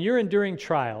 when you're enduring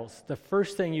trials, the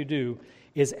first thing you do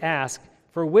is ask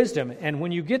for wisdom. And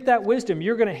when you get that wisdom,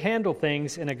 you're going to handle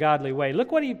things in a godly way.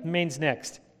 Look what he means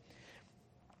next.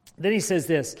 Then he says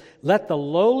this, let the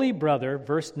lowly brother,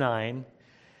 verse 9,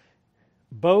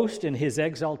 boast in his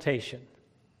exaltation.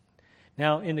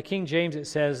 Now, in the King James it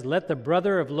says, let the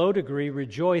brother of low degree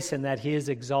rejoice in that he is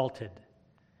exalted.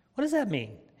 What does that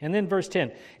mean? And then verse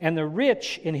 10, and the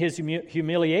rich in his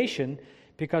humiliation,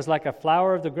 because like a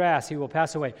flower of the grass, he will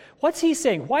pass away. What's he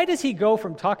saying? Why does he go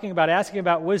from talking about asking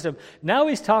about wisdom? Now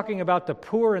he's talking about the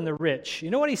poor and the rich. You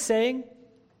know what he's saying?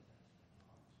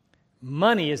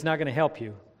 Money is not going to help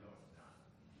you.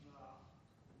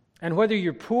 And whether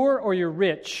you're poor or you're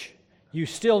rich, you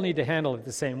still need to handle it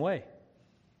the same way.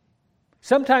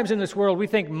 Sometimes in this world, we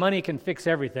think money can fix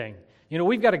everything. You know,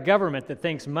 we've got a government that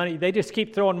thinks money, they just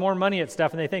keep throwing more money at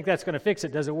stuff and they think that's going to fix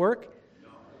it. Does it work?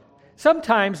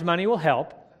 Sometimes money will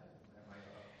help,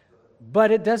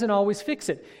 but it doesn't always fix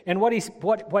it. And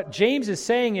what James is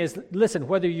saying is, listen,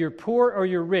 whether you're poor or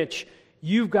you're rich,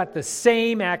 you've got the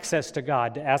same access to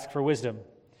God to ask for wisdom.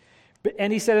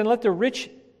 And he said, and let the rich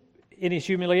in his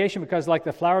humiliation, because like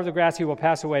the flower of the grass he will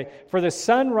pass away. For the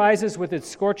sun rises with its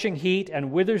scorching heat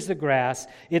and withers the grass,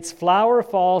 its flower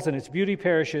falls and its beauty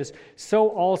perishes, so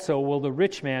also will the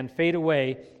rich man fade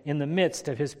away in the midst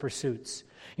of his pursuits.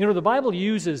 You know, the Bible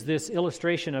uses this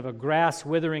illustration of a grass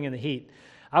withering in the heat.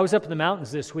 I was up in the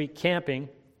mountains this week camping.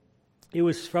 It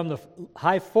was from the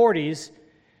high 40s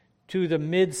to the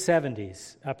mid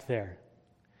 70s up there.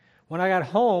 When I got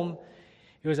home,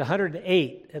 it was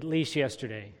 108 at least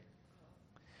yesterday.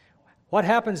 What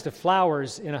happens to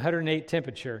flowers in 108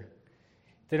 temperature?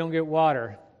 They don't get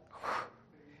water.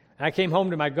 I came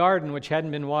home to my garden, which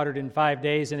hadn't been watered in 5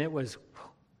 days, and it was...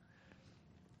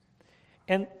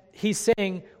 And he's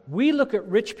saying, we look at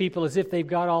rich people as if they've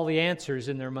got all the answers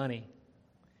in their money.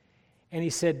 And he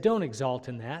said, don't exalt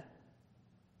in that.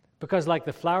 Because like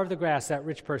the flower of the grass, that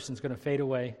rich person's going to fade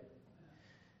away.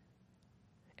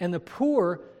 And the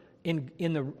poor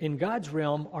in God's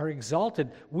realm are exalted.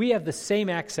 We have the same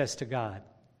access to God.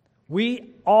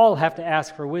 We all have to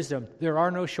ask for wisdom. There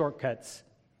are no shortcuts.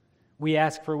 We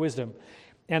ask for wisdom.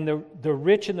 And the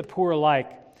rich and the poor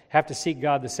alike have to seek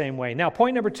God the same way. Now,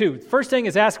 point number 2. First thing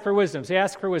is ask for wisdom. Say,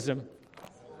 ask for wisdom.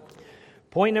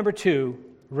 Point number 2,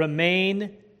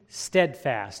 remain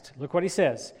steadfast. Look what he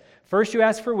says. First you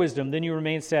ask for wisdom, then you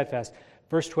remain steadfast.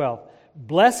 Verse 12.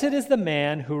 Blessed is the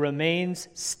man who remains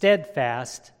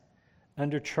steadfast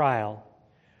under trial.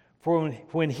 For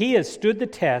when he has stood the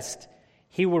test,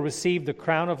 he will receive the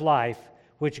crown of life,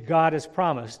 which God has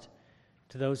promised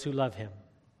to those who love him.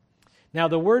 Now,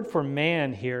 the word for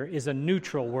man here is a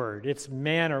neutral word. It's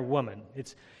man or woman.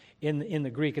 It's in the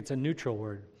Greek, it's a neutral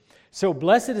word. So,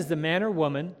 blessed is the man or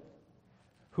woman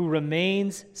who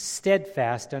remains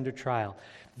steadfast under trial.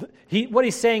 What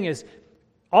he's saying is,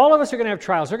 all of us are going to have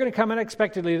trials. They're going to come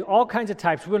unexpectedly, all kinds of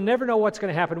types. We'll never know what's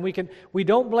going to happen. We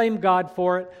don't blame God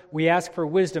for it. We ask for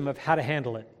wisdom of how to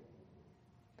handle it.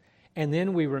 And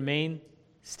then we remain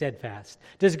steadfast.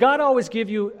 Does God always give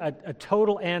you a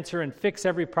total answer and fix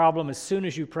every problem as soon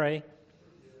as you pray?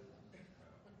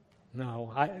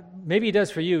 No. Maybe he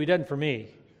does for you. He doesn't for me.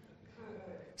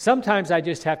 Sometimes I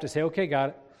just have to say, okay,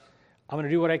 God, I'm going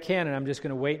to do what I can, and I'm just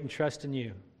going to wait and trust in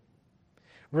you.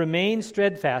 Remain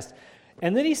steadfast.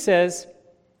 And then he says,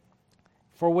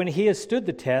 for when he has stood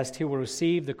the test, he will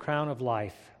receive the crown of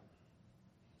life.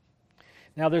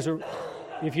 Now,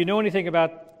 if you know anything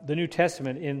about the New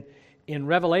Testament, in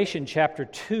Revelation chapter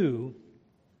 2,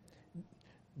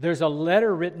 there's a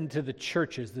letter written to the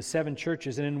churches, the 7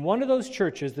 churches. And in one of those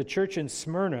churches, the church in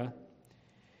Smyrna,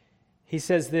 he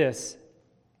says this,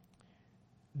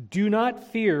 do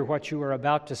not fear what you are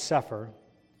about to suffer.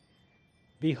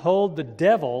 Behold, the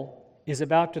devil is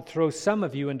about to throw some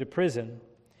of you into prison,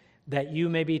 that you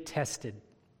may be tested.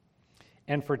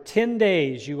 And for 10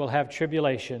 days you will have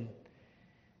tribulation.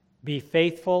 Be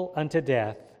faithful unto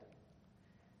death,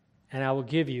 and I will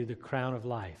give you the crown of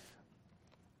life.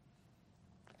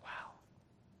 Wow.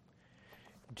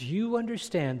 Do you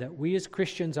understand that we as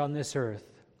Christians on this earth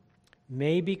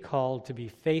may be called to be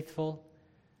faithful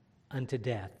unto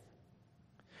death?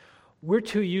 We're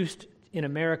too used in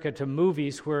America to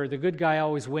movies where the good guy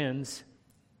always wins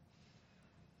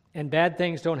and bad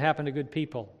things don't happen to good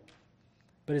people.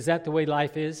 But is that the way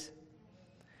life is?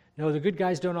 No, the good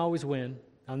guys don't always win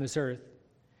on this earth,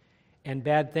 and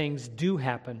bad things do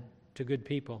happen to good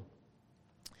people.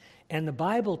 And the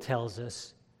Bible tells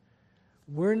us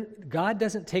God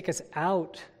doesn't take us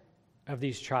out of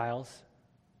these trials,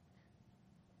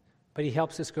 but he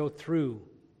helps us go through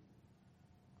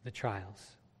the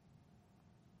trials.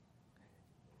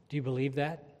 Do you believe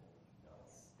that?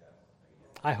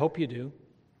 I hope you do.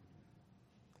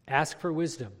 Ask for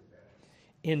wisdom.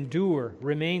 Endure.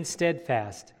 Remain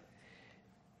steadfast.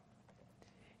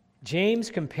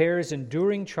 James compares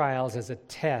enduring trials as a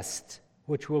test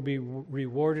which will be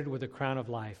rewarded with a crown of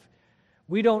life.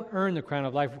 We don't earn the crown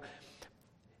of life.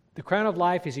 The crown of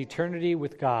life is eternity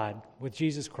with God, with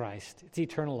Jesus Christ. It's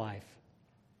eternal life.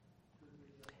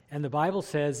 And the Bible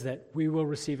says that we will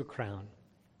receive a crown.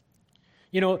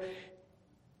 You know,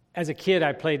 as a kid,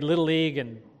 I played Little League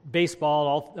and baseball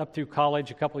all up through college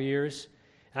a couple years.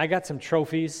 And I got some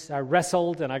trophies. I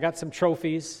wrestled and I got some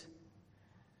trophies.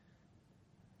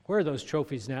 Where are those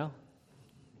trophies now?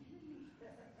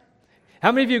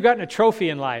 How many of you have gotten a trophy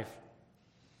in life?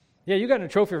 Yeah, you got a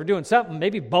trophy for doing something,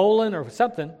 maybe bowling or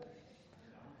something.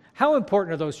 How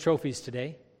important are those trophies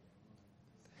today?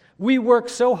 We work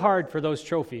so hard for those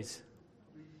trophies.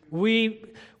 We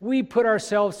put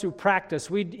ourselves through practice.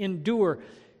 We endure.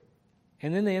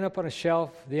 And then they end up on a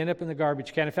shelf. They end up in the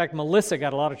garbage can. In fact, Melissa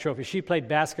got a lot of trophies. She played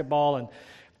basketball and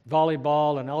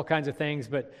volleyball and all kinds of things,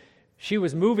 but she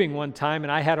was moving one time,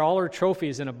 and I had all her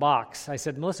trophies in a box. I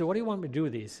said, Melissa, what do you want me to do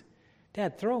with these?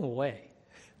 Dad, throw them away.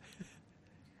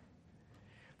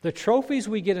 The trophies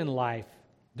we get in life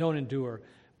don't endure,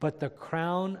 but the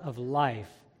crown of life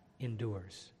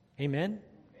endures. Amen?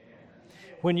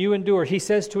 When you endure, he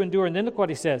says to endure, and then look what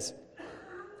he says.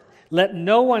 Let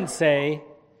no one say,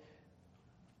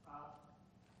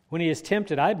 when he is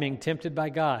tempted, I'm being tempted by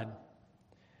God.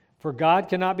 For God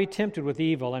cannot be tempted with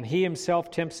evil, and he himself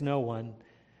tempts no one.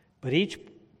 But each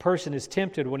person is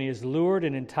tempted when he is lured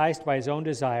and enticed by his own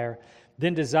desire.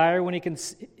 Then desire, when he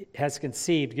has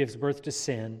conceived, gives birth to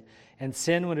sin. And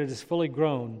sin, when it is fully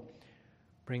grown,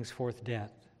 brings forth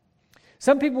death.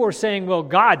 Some people were saying, well,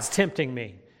 God's tempting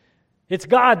me. It's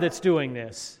God that's doing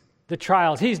this. The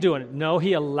trials, he's doing it. No,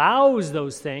 he allows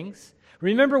those things.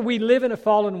 Remember, we live in a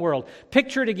fallen world.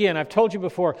 Picture it again. I've told you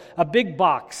before, a big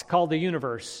box called the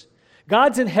universe.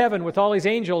 God's in heaven with all his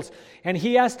angels, and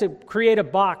he has to create a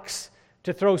box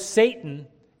to throw Satan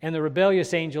and the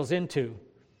rebellious angels into.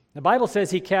 The Bible says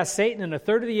he cast Satan and a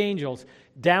third of the angels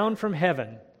down from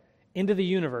heaven into the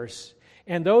universe.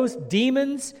 And those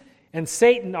demons and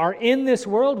Satan are in this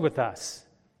world with us.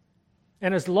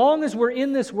 And as long as we're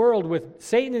in this world with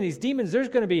Satan and these demons, there's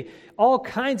going to be all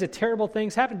kinds of terrible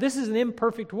things happen. This is an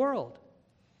imperfect world.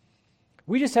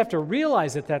 We just have to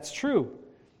realize that that's true.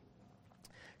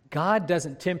 God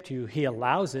doesn't tempt you. He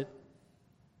allows it.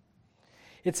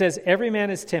 It says, every man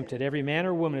is tempted, every man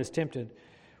or woman is tempted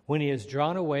when he is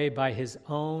drawn away by his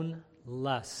own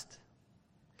lust.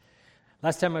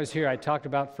 Last time I was here, I talked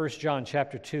about 1 John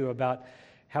chapter 2, about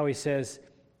how he says,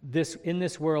 in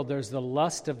this world there's the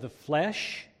lust of the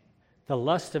flesh, the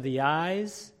lust of the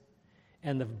eyes,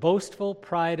 and the boastful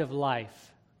pride of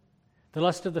life. The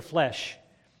lust of the flesh,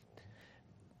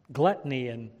 gluttony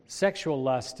and sexual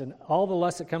lust, and all the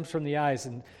lust that comes from the eyes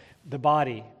and the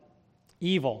body,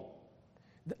 evil.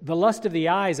 The lust of the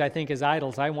eyes, I think, is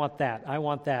idols. I want that, I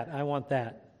want that, I want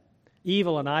that.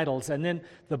 Evil and idols, and then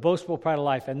the boastful pride of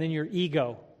life, and then your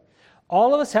ego.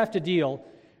 All of us have to deal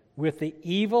with the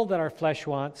evil that our flesh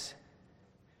wants,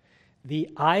 the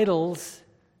idols,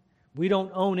 we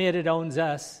don't own it, it owns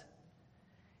us,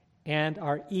 and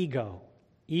our ego.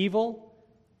 Evil,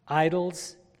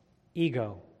 idols,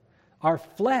 ego. Our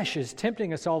flesh is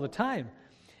tempting us all the time,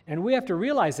 and we have to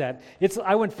realize that.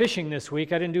 I went fishing this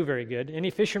week. I didn't do very good. Any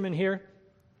fishermen here?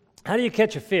 How do you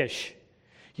catch a fish?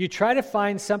 You try to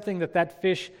find something that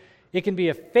fish, it can be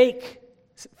a fake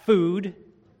food,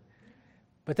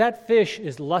 but that fish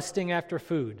is lusting after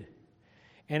food.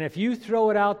 And if you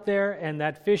throw it out there and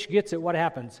that fish gets it, what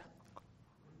happens?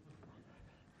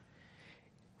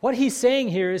 What he's saying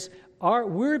here is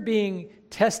we're being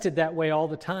tested that way all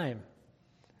the time.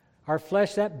 Our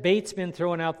flesh, that bait's been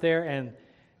thrown out there, and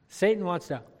Satan wants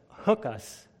to hook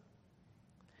us.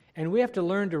 And we have to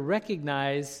learn to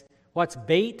recognize what's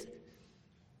bait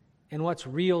and what's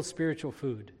real spiritual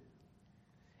food.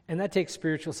 And that takes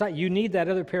spiritual sight. You need that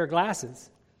other pair of glasses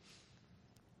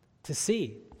to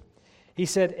see. He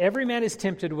said, every man is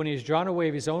tempted when he is drawn away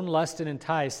of his own lust and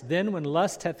enticed. Then when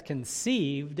lust hath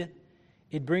conceived,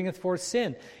 it bringeth forth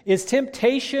sin. Is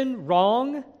temptation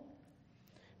wrong?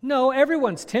 No,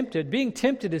 everyone's tempted. Being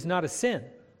tempted is not a sin.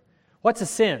 What's a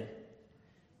sin?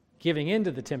 Giving in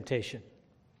to the temptation.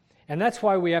 And that's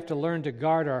why we have to learn to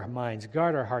guard our minds,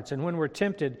 guard our hearts. And when we're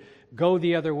tempted, go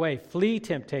the other way. Flee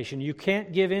temptation. You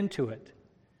can't give in to it.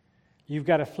 You've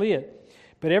got to flee it.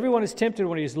 But everyone is tempted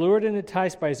when he is lured and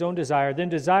enticed by his own desire. Then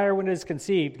desire, when it is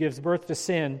conceived, gives birth to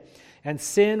sin. And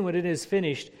sin, when it is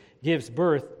finished, gives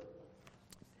birth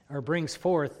or brings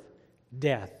forth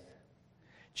death.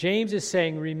 James is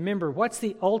saying, remember, what's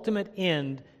the ultimate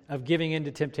end of giving in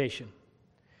to temptation?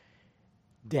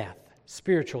 Death,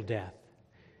 spiritual death.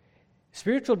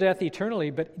 Spiritual death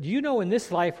eternally, but do you know in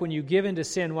this life when you give into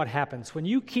sin, what happens? When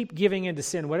you keep giving into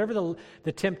sin, whatever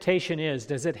the temptation is,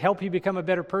 does it help you become a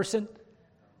better person?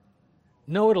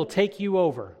 No, it'll take you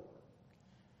over.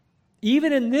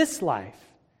 Even in this life,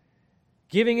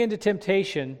 giving into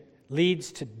temptation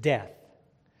leads to death.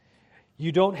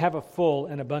 You don't have a full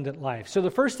and abundant life. So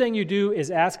the first thing you do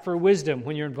is ask for wisdom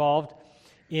when you're involved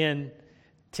in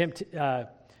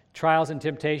trials and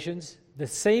temptations. The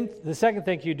second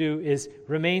thing you do is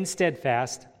remain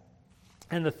steadfast.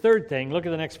 And the third thing, look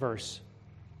at the next verse.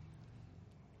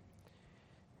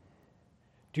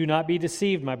 Do not be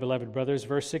deceived, my beloved brothers.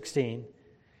 Verse 16.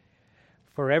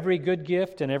 For every good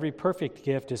gift and every perfect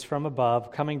gift is from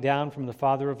above, coming down from the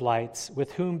Father of lights,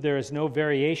 with whom there is no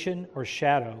variation or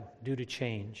shadow due to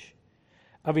change.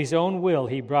 Of his own will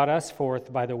he brought us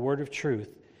forth by the word of truth,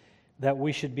 that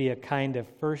we should be a kind of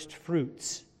first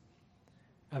fruits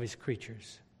of his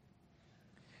creatures.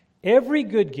 Every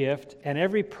good gift and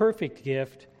every perfect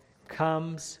gift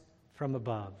comes from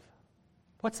above.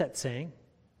 What's that saying?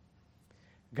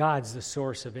 God's the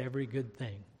source of every good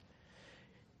thing.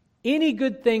 Any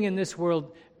good thing in this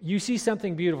world, you see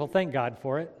something beautiful, thank God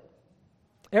for it.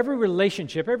 Every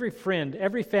relationship, every friend,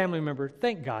 every family member,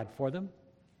 thank God for them.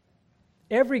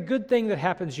 Every good thing that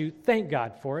happens to you, thank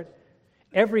God for it.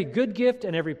 Every good gift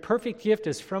and every perfect gift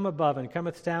is from above and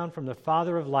cometh down from the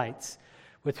Father of lights,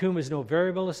 with whom is no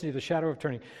variableness, neither shadow of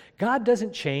turning. God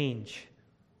doesn't change.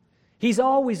 He's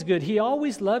always good. He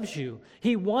always loves you.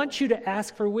 He wants you to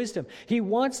ask for wisdom. He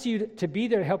wants you to be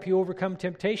there to help you overcome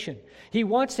temptation. He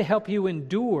wants to help you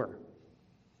endure.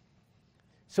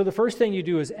 So the first thing you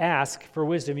do is ask for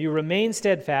wisdom. You remain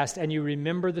steadfast and you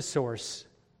remember the source.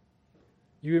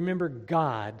 You remember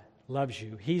God loves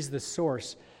you. He's the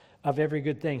source of every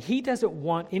good thing. He doesn't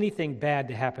want anything bad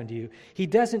to happen to you. He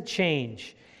doesn't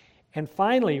change. And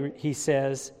finally, he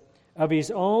says, of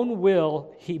his own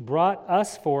will, he brought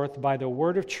us forth by the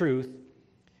word of truth,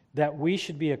 that we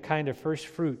should be a kind of first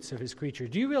fruits of his creature.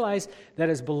 Do you realize that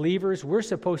as believers, we're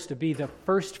supposed to be the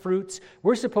first fruits?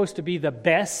 We're supposed to be the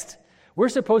best. We're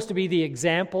supposed to be the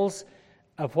examples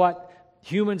of what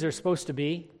humans are supposed to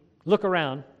be. Look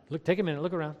around. Take a minute.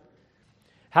 Look around.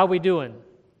 How we doing?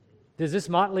 Does this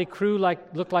motley crew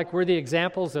look like we're the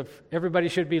examples of everybody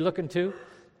should be looking to?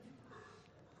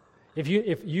 If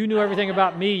you knew everything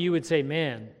about me, you would say,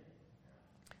 man,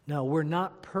 no, we're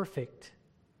not perfect.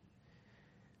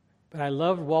 But I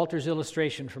loved Walter's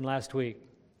illustration from last week.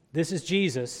 This is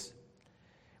Jesus.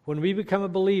 When we become a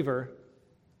believer,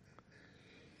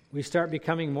 we start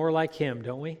becoming more like him,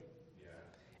 don't we? Yeah.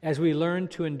 As we learn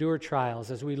to endure trials,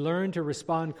 as we learn to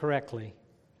respond correctly.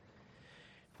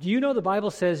 Do you know the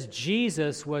Bible says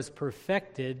Jesus was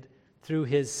perfected through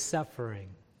his suffering?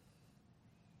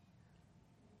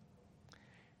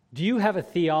 Do you have a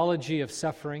theology of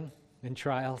suffering and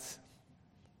trials?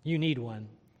 You need one.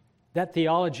 That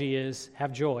theology is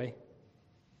have joy,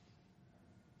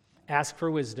 ask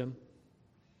for wisdom,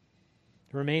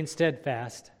 remain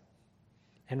steadfast,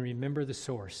 and remember the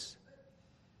source.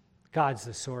 God's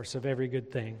the source of every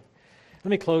good thing. Let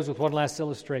me close with one last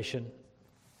illustration.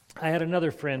 I had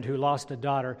another friend who lost a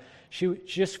daughter. She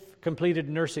just completed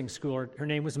nursing school. Her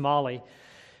name was Molly.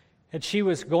 And she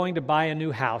was going to buy a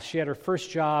new house. She had her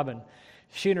first job, and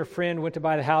she and her friend went to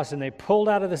buy the house, and they pulled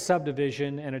out of the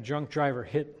subdivision, and a drunk driver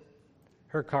hit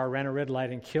her car, ran a red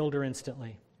light, and killed her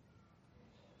instantly.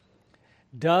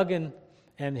 Doug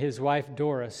and his wife,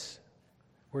 Doris,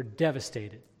 were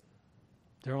devastated.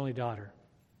 Their only daughter.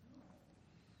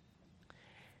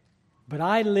 But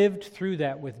I lived through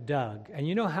that with Doug, and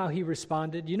you know how he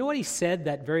responded? You know what he said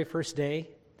that very first day?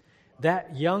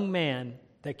 That young man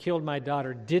that killed my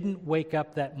daughter didn't wake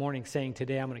up that morning saying,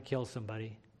 today I'm going to kill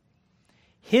somebody.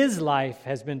 His life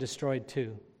has been destroyed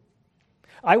too.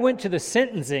 I went to the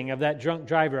sentencing of that drunk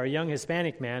driver, a young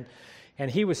Hispanic man,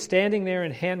 and he was standing there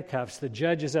in handcuffs. The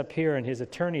judge is up here and his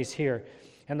attorney's here.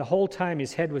 And the whole time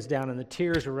his head was down and the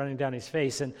tears were running down his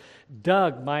face. And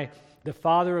Doug, the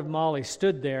father of Molly,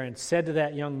 stood there and said to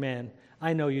that young man,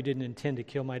 I know you didn't intend to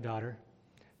kill my daughter,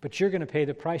 but you're going to pay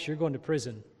the price. You're going to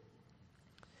prison.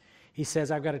 He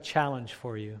says, I've got a challenge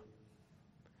for you.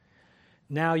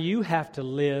 Now you have to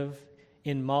live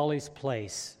in Molly's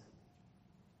place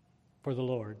for the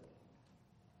Lord.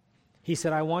 He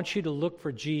said, I want you to look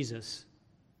for Jesus.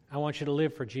 I want you to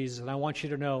live for Jesus, and I want you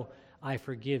to know I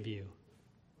forgive you.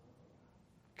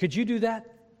 Could you do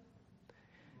that?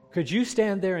 Could you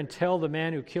stand there and tell the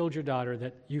man who killed your daughter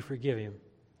that you forgive him?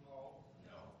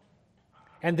 No.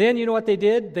 And then you know what they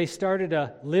did? They started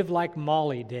a Live Like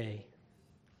Molly Day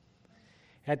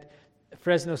at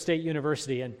Fresno State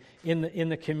University and in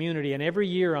the community. And every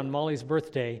year on Molly's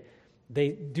birthday, they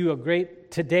do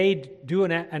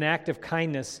an act of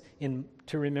kindness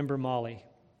to remember Molly.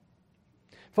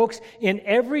 Folks, in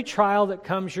every trial that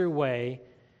comes your way,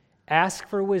 ask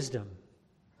for wisdom.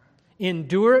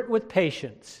 Endure it with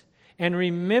patience. And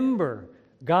remember,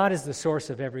 God is the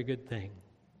source of every good thing.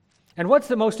 And what's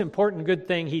the most important good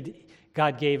thing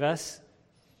God gave us?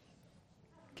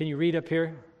 Can you read up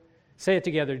here? Say it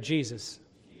together, Jesus.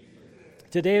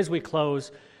 Today as we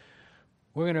close,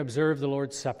 we're going to observe the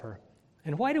Lord's Supper.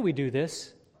 And why do we do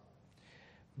this?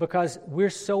 because we're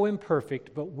so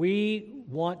imperfect, but we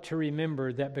want to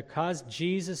remember that because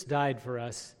Jesus died for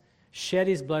us, shed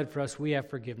his blood for us, we have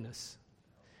forgiveness.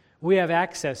 We have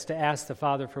access to ask the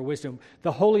Father for wisdom.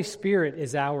 The Holy Spirit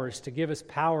is ours to give us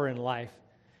power in life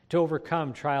to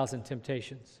overcome trials and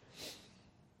temptations.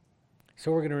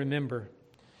 So we're going to remember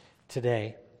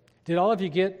today. Did all of you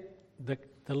get the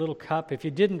little cup? If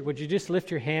you didn't, would you just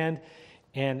lift your hand?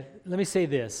 And let me say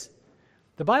this.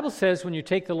 The Bible says when you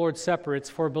take the Lord's Supper, it's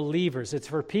for believers. It's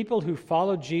for people who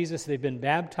follow Jesus. They've been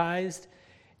baptized,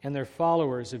 and they're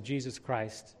followers of Jesus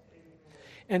Christ.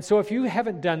 And so if you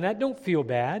haven't done that, don't feel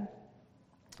bad.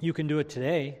 You can do it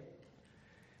today.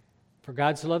 For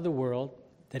God so loved the world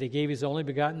that he gave his only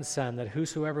begotten Son, that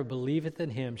whosoever believeth in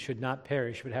him should not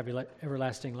perish, but have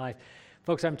everlasting life.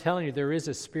 Folks, I'm telling you, there is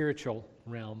a spiritual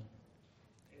realm.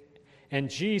 And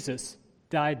Jesus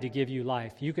died to give you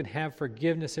life. You can have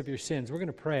forgiveness of your sins. We're going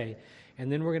to pray,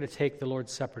 and then we're going to take the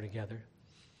Lord's Supper together.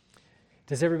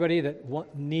 Does everybody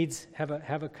that needs have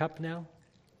a cup now?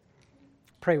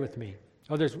 Pray with me.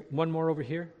 Oh, there's one more over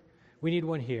here? We need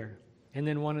one here, and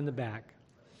then one in the back.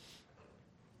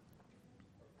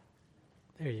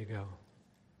 There you go.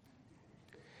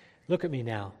 Look at me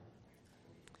now.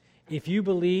 If you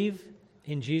believe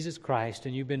in Jesus Christ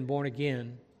and you've been born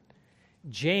again,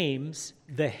 James,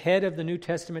 the head of the New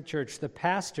Testament church, the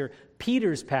pastor,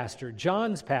 Peter's pastor,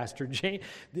 John's pastor,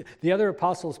 the other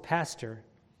apostles' pastor,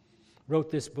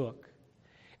 wrote this book.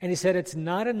 And he said it's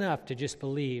not enough to just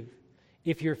believe.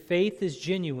 If your faith is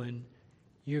genuine,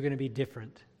 you're going to be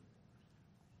different.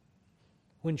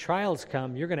 When trials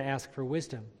come, you're going to ask for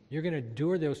wisdom. You're going to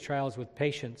endure those trials with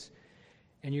patience,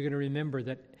 and you're going to remember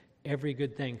that every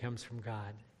good thing comes from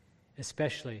God,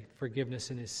 especially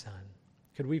forgiveness in his Son.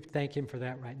 Could we thank him for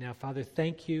that right now? Father,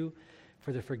 thank you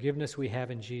for the forgiveness we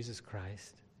have in Jesus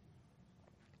Christ.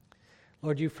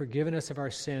 Lord, you've forgiven us of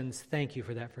our sins. Thank you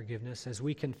for that forgiveness. As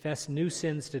we confess new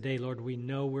sins today, Lord, we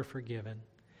know we're forgiven.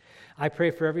 I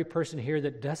pray for every person here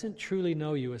that doesn't truly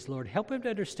know you as Lord. Help him to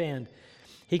understand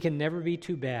he can never be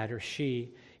too bad, or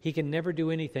he can never do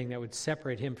anything that would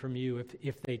separate him from you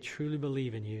if they truly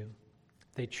believe in you,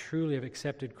 if they truly have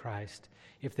accepted Christ,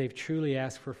 if they've truly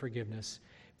asked for forgiveness,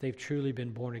 they've truly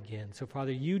been born again. So,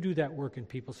 Father, you do that work in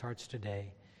people's hearts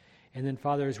today. And then,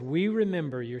 Father, as we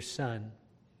remember your Son,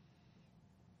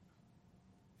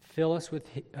 fill us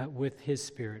with his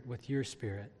Spirit, with your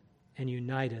Spirit, and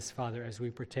unite us, Father, as we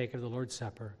partake of the Lord's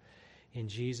Supper. In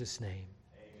Jesus' name,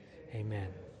 amen.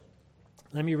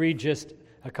 Let me read just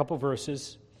a couple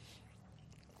verses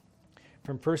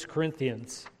from 1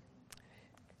 Corinthians.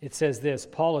 It says this,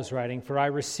 Paul is writing, "For I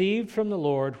received from the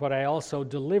Lord what I also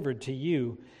delivered to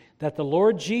you, that the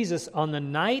Lord Jesus, on the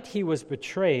night he was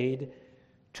betrayed,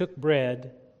 took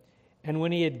bread, and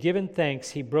when he had given thanks,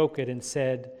 he broke it and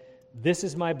said, 'This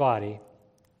is my body.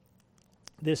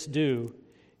 This do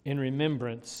in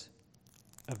remembrance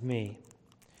of me.'"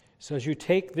 So as you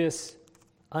take this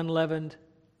unleavened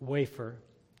wafer,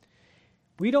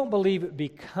 we don't believe it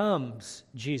becomes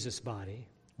Jesus' body.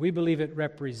 We believe it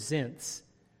represents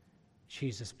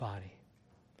Jesus' body.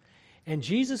 And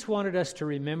Jesus wanted us to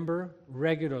remember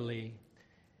regularly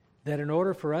that in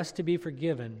order for us to be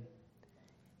forgiven,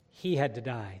 he had to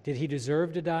die. Did he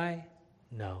deserve to die?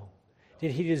 No.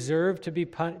 Did he deserve to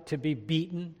be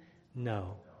beaten?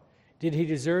 No. Did he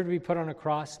deserve to be put on a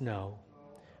cross? No.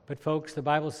 But folks, the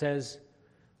Bible says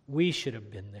we should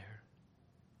have been there.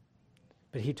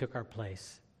 But he took our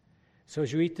place. So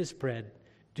as you eat this bread,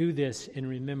 do this in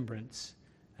remembrance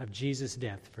of Jesus'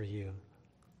 death for you.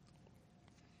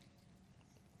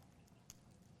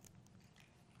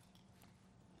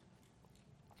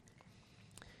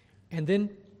 And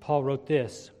then Paul wrote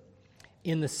this,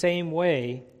 "In the same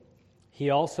way, he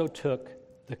also took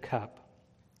the cup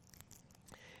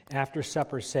after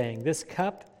supper, saying, 'This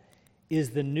cup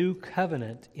is the new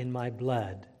covenant in my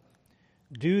blood.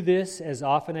 Do this as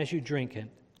often as you drink it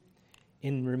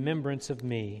in remembrance of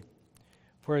me.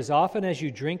 For as often as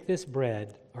you drink this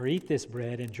bread, or eat this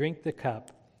bread and drink the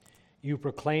cup, you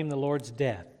proclaim the Lord's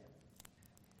death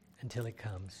until he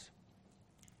comes.'"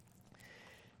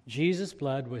 Jesus'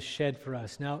 blood was shed for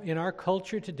us. Now, in our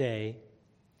culture today,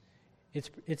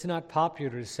 it's not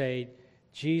popular to say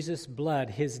Jesus'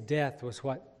 blood, his death, was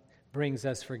what brings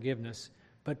us forgiveness.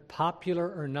 But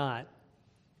popular or not,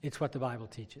 it's what the Bible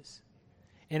teaches.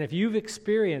 And if you've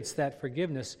experienced that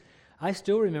forgiveness, I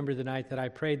still remember the night that I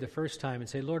prayed the first time and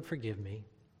said, "Lord, forgive me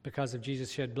because of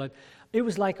Jesus' shed blood." It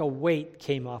was like a weight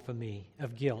came off of me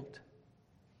of guilt.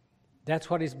 That's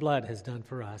what his blood has done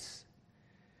for us.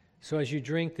 So as you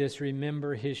drink this,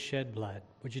 remember his shed blood.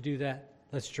 Would you do that?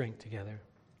 Let's drink together.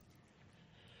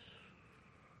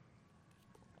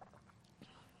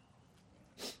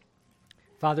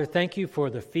 Father, thank you for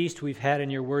the feast we've had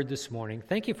in your word this morning.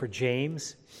 Thank you for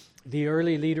James, the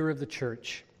early leader of the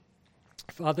church.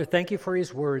 Father, thank you for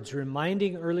his words,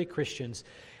 reminding early Christians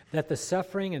that the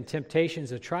suffering and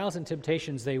temptations, the trials and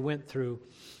temptations they went through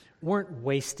weren't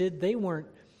wasted. They weren't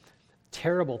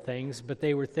terrible things, but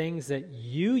they were things that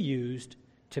you used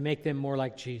to make them more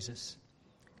like Jesus.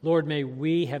 Lord, may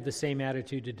we have the same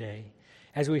attitude today.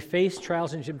 As we face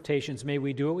trials and temptations, may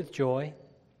we do it with joy,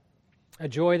 a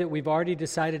joy that we've already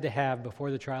decided to have before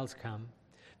the trials come.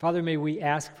 Father, may we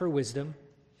ask for wisdom.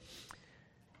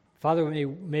 Father,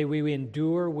 may we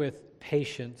endure with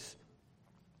patience.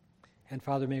 And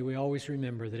Father, may we always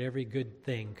remember that every good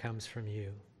thing comes from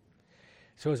you.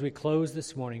 So as we close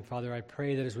this morning, Father, I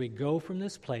pray that as we go from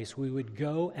this place, we would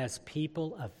go as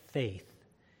people of faith,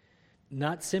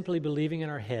 not simply believing in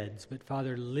our heads, but,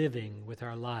 Father, living with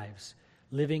our lives,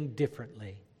 living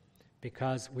differently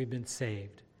because we've been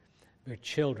saved. We're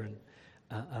children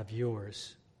of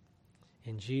yours.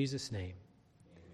 In Jesus' name.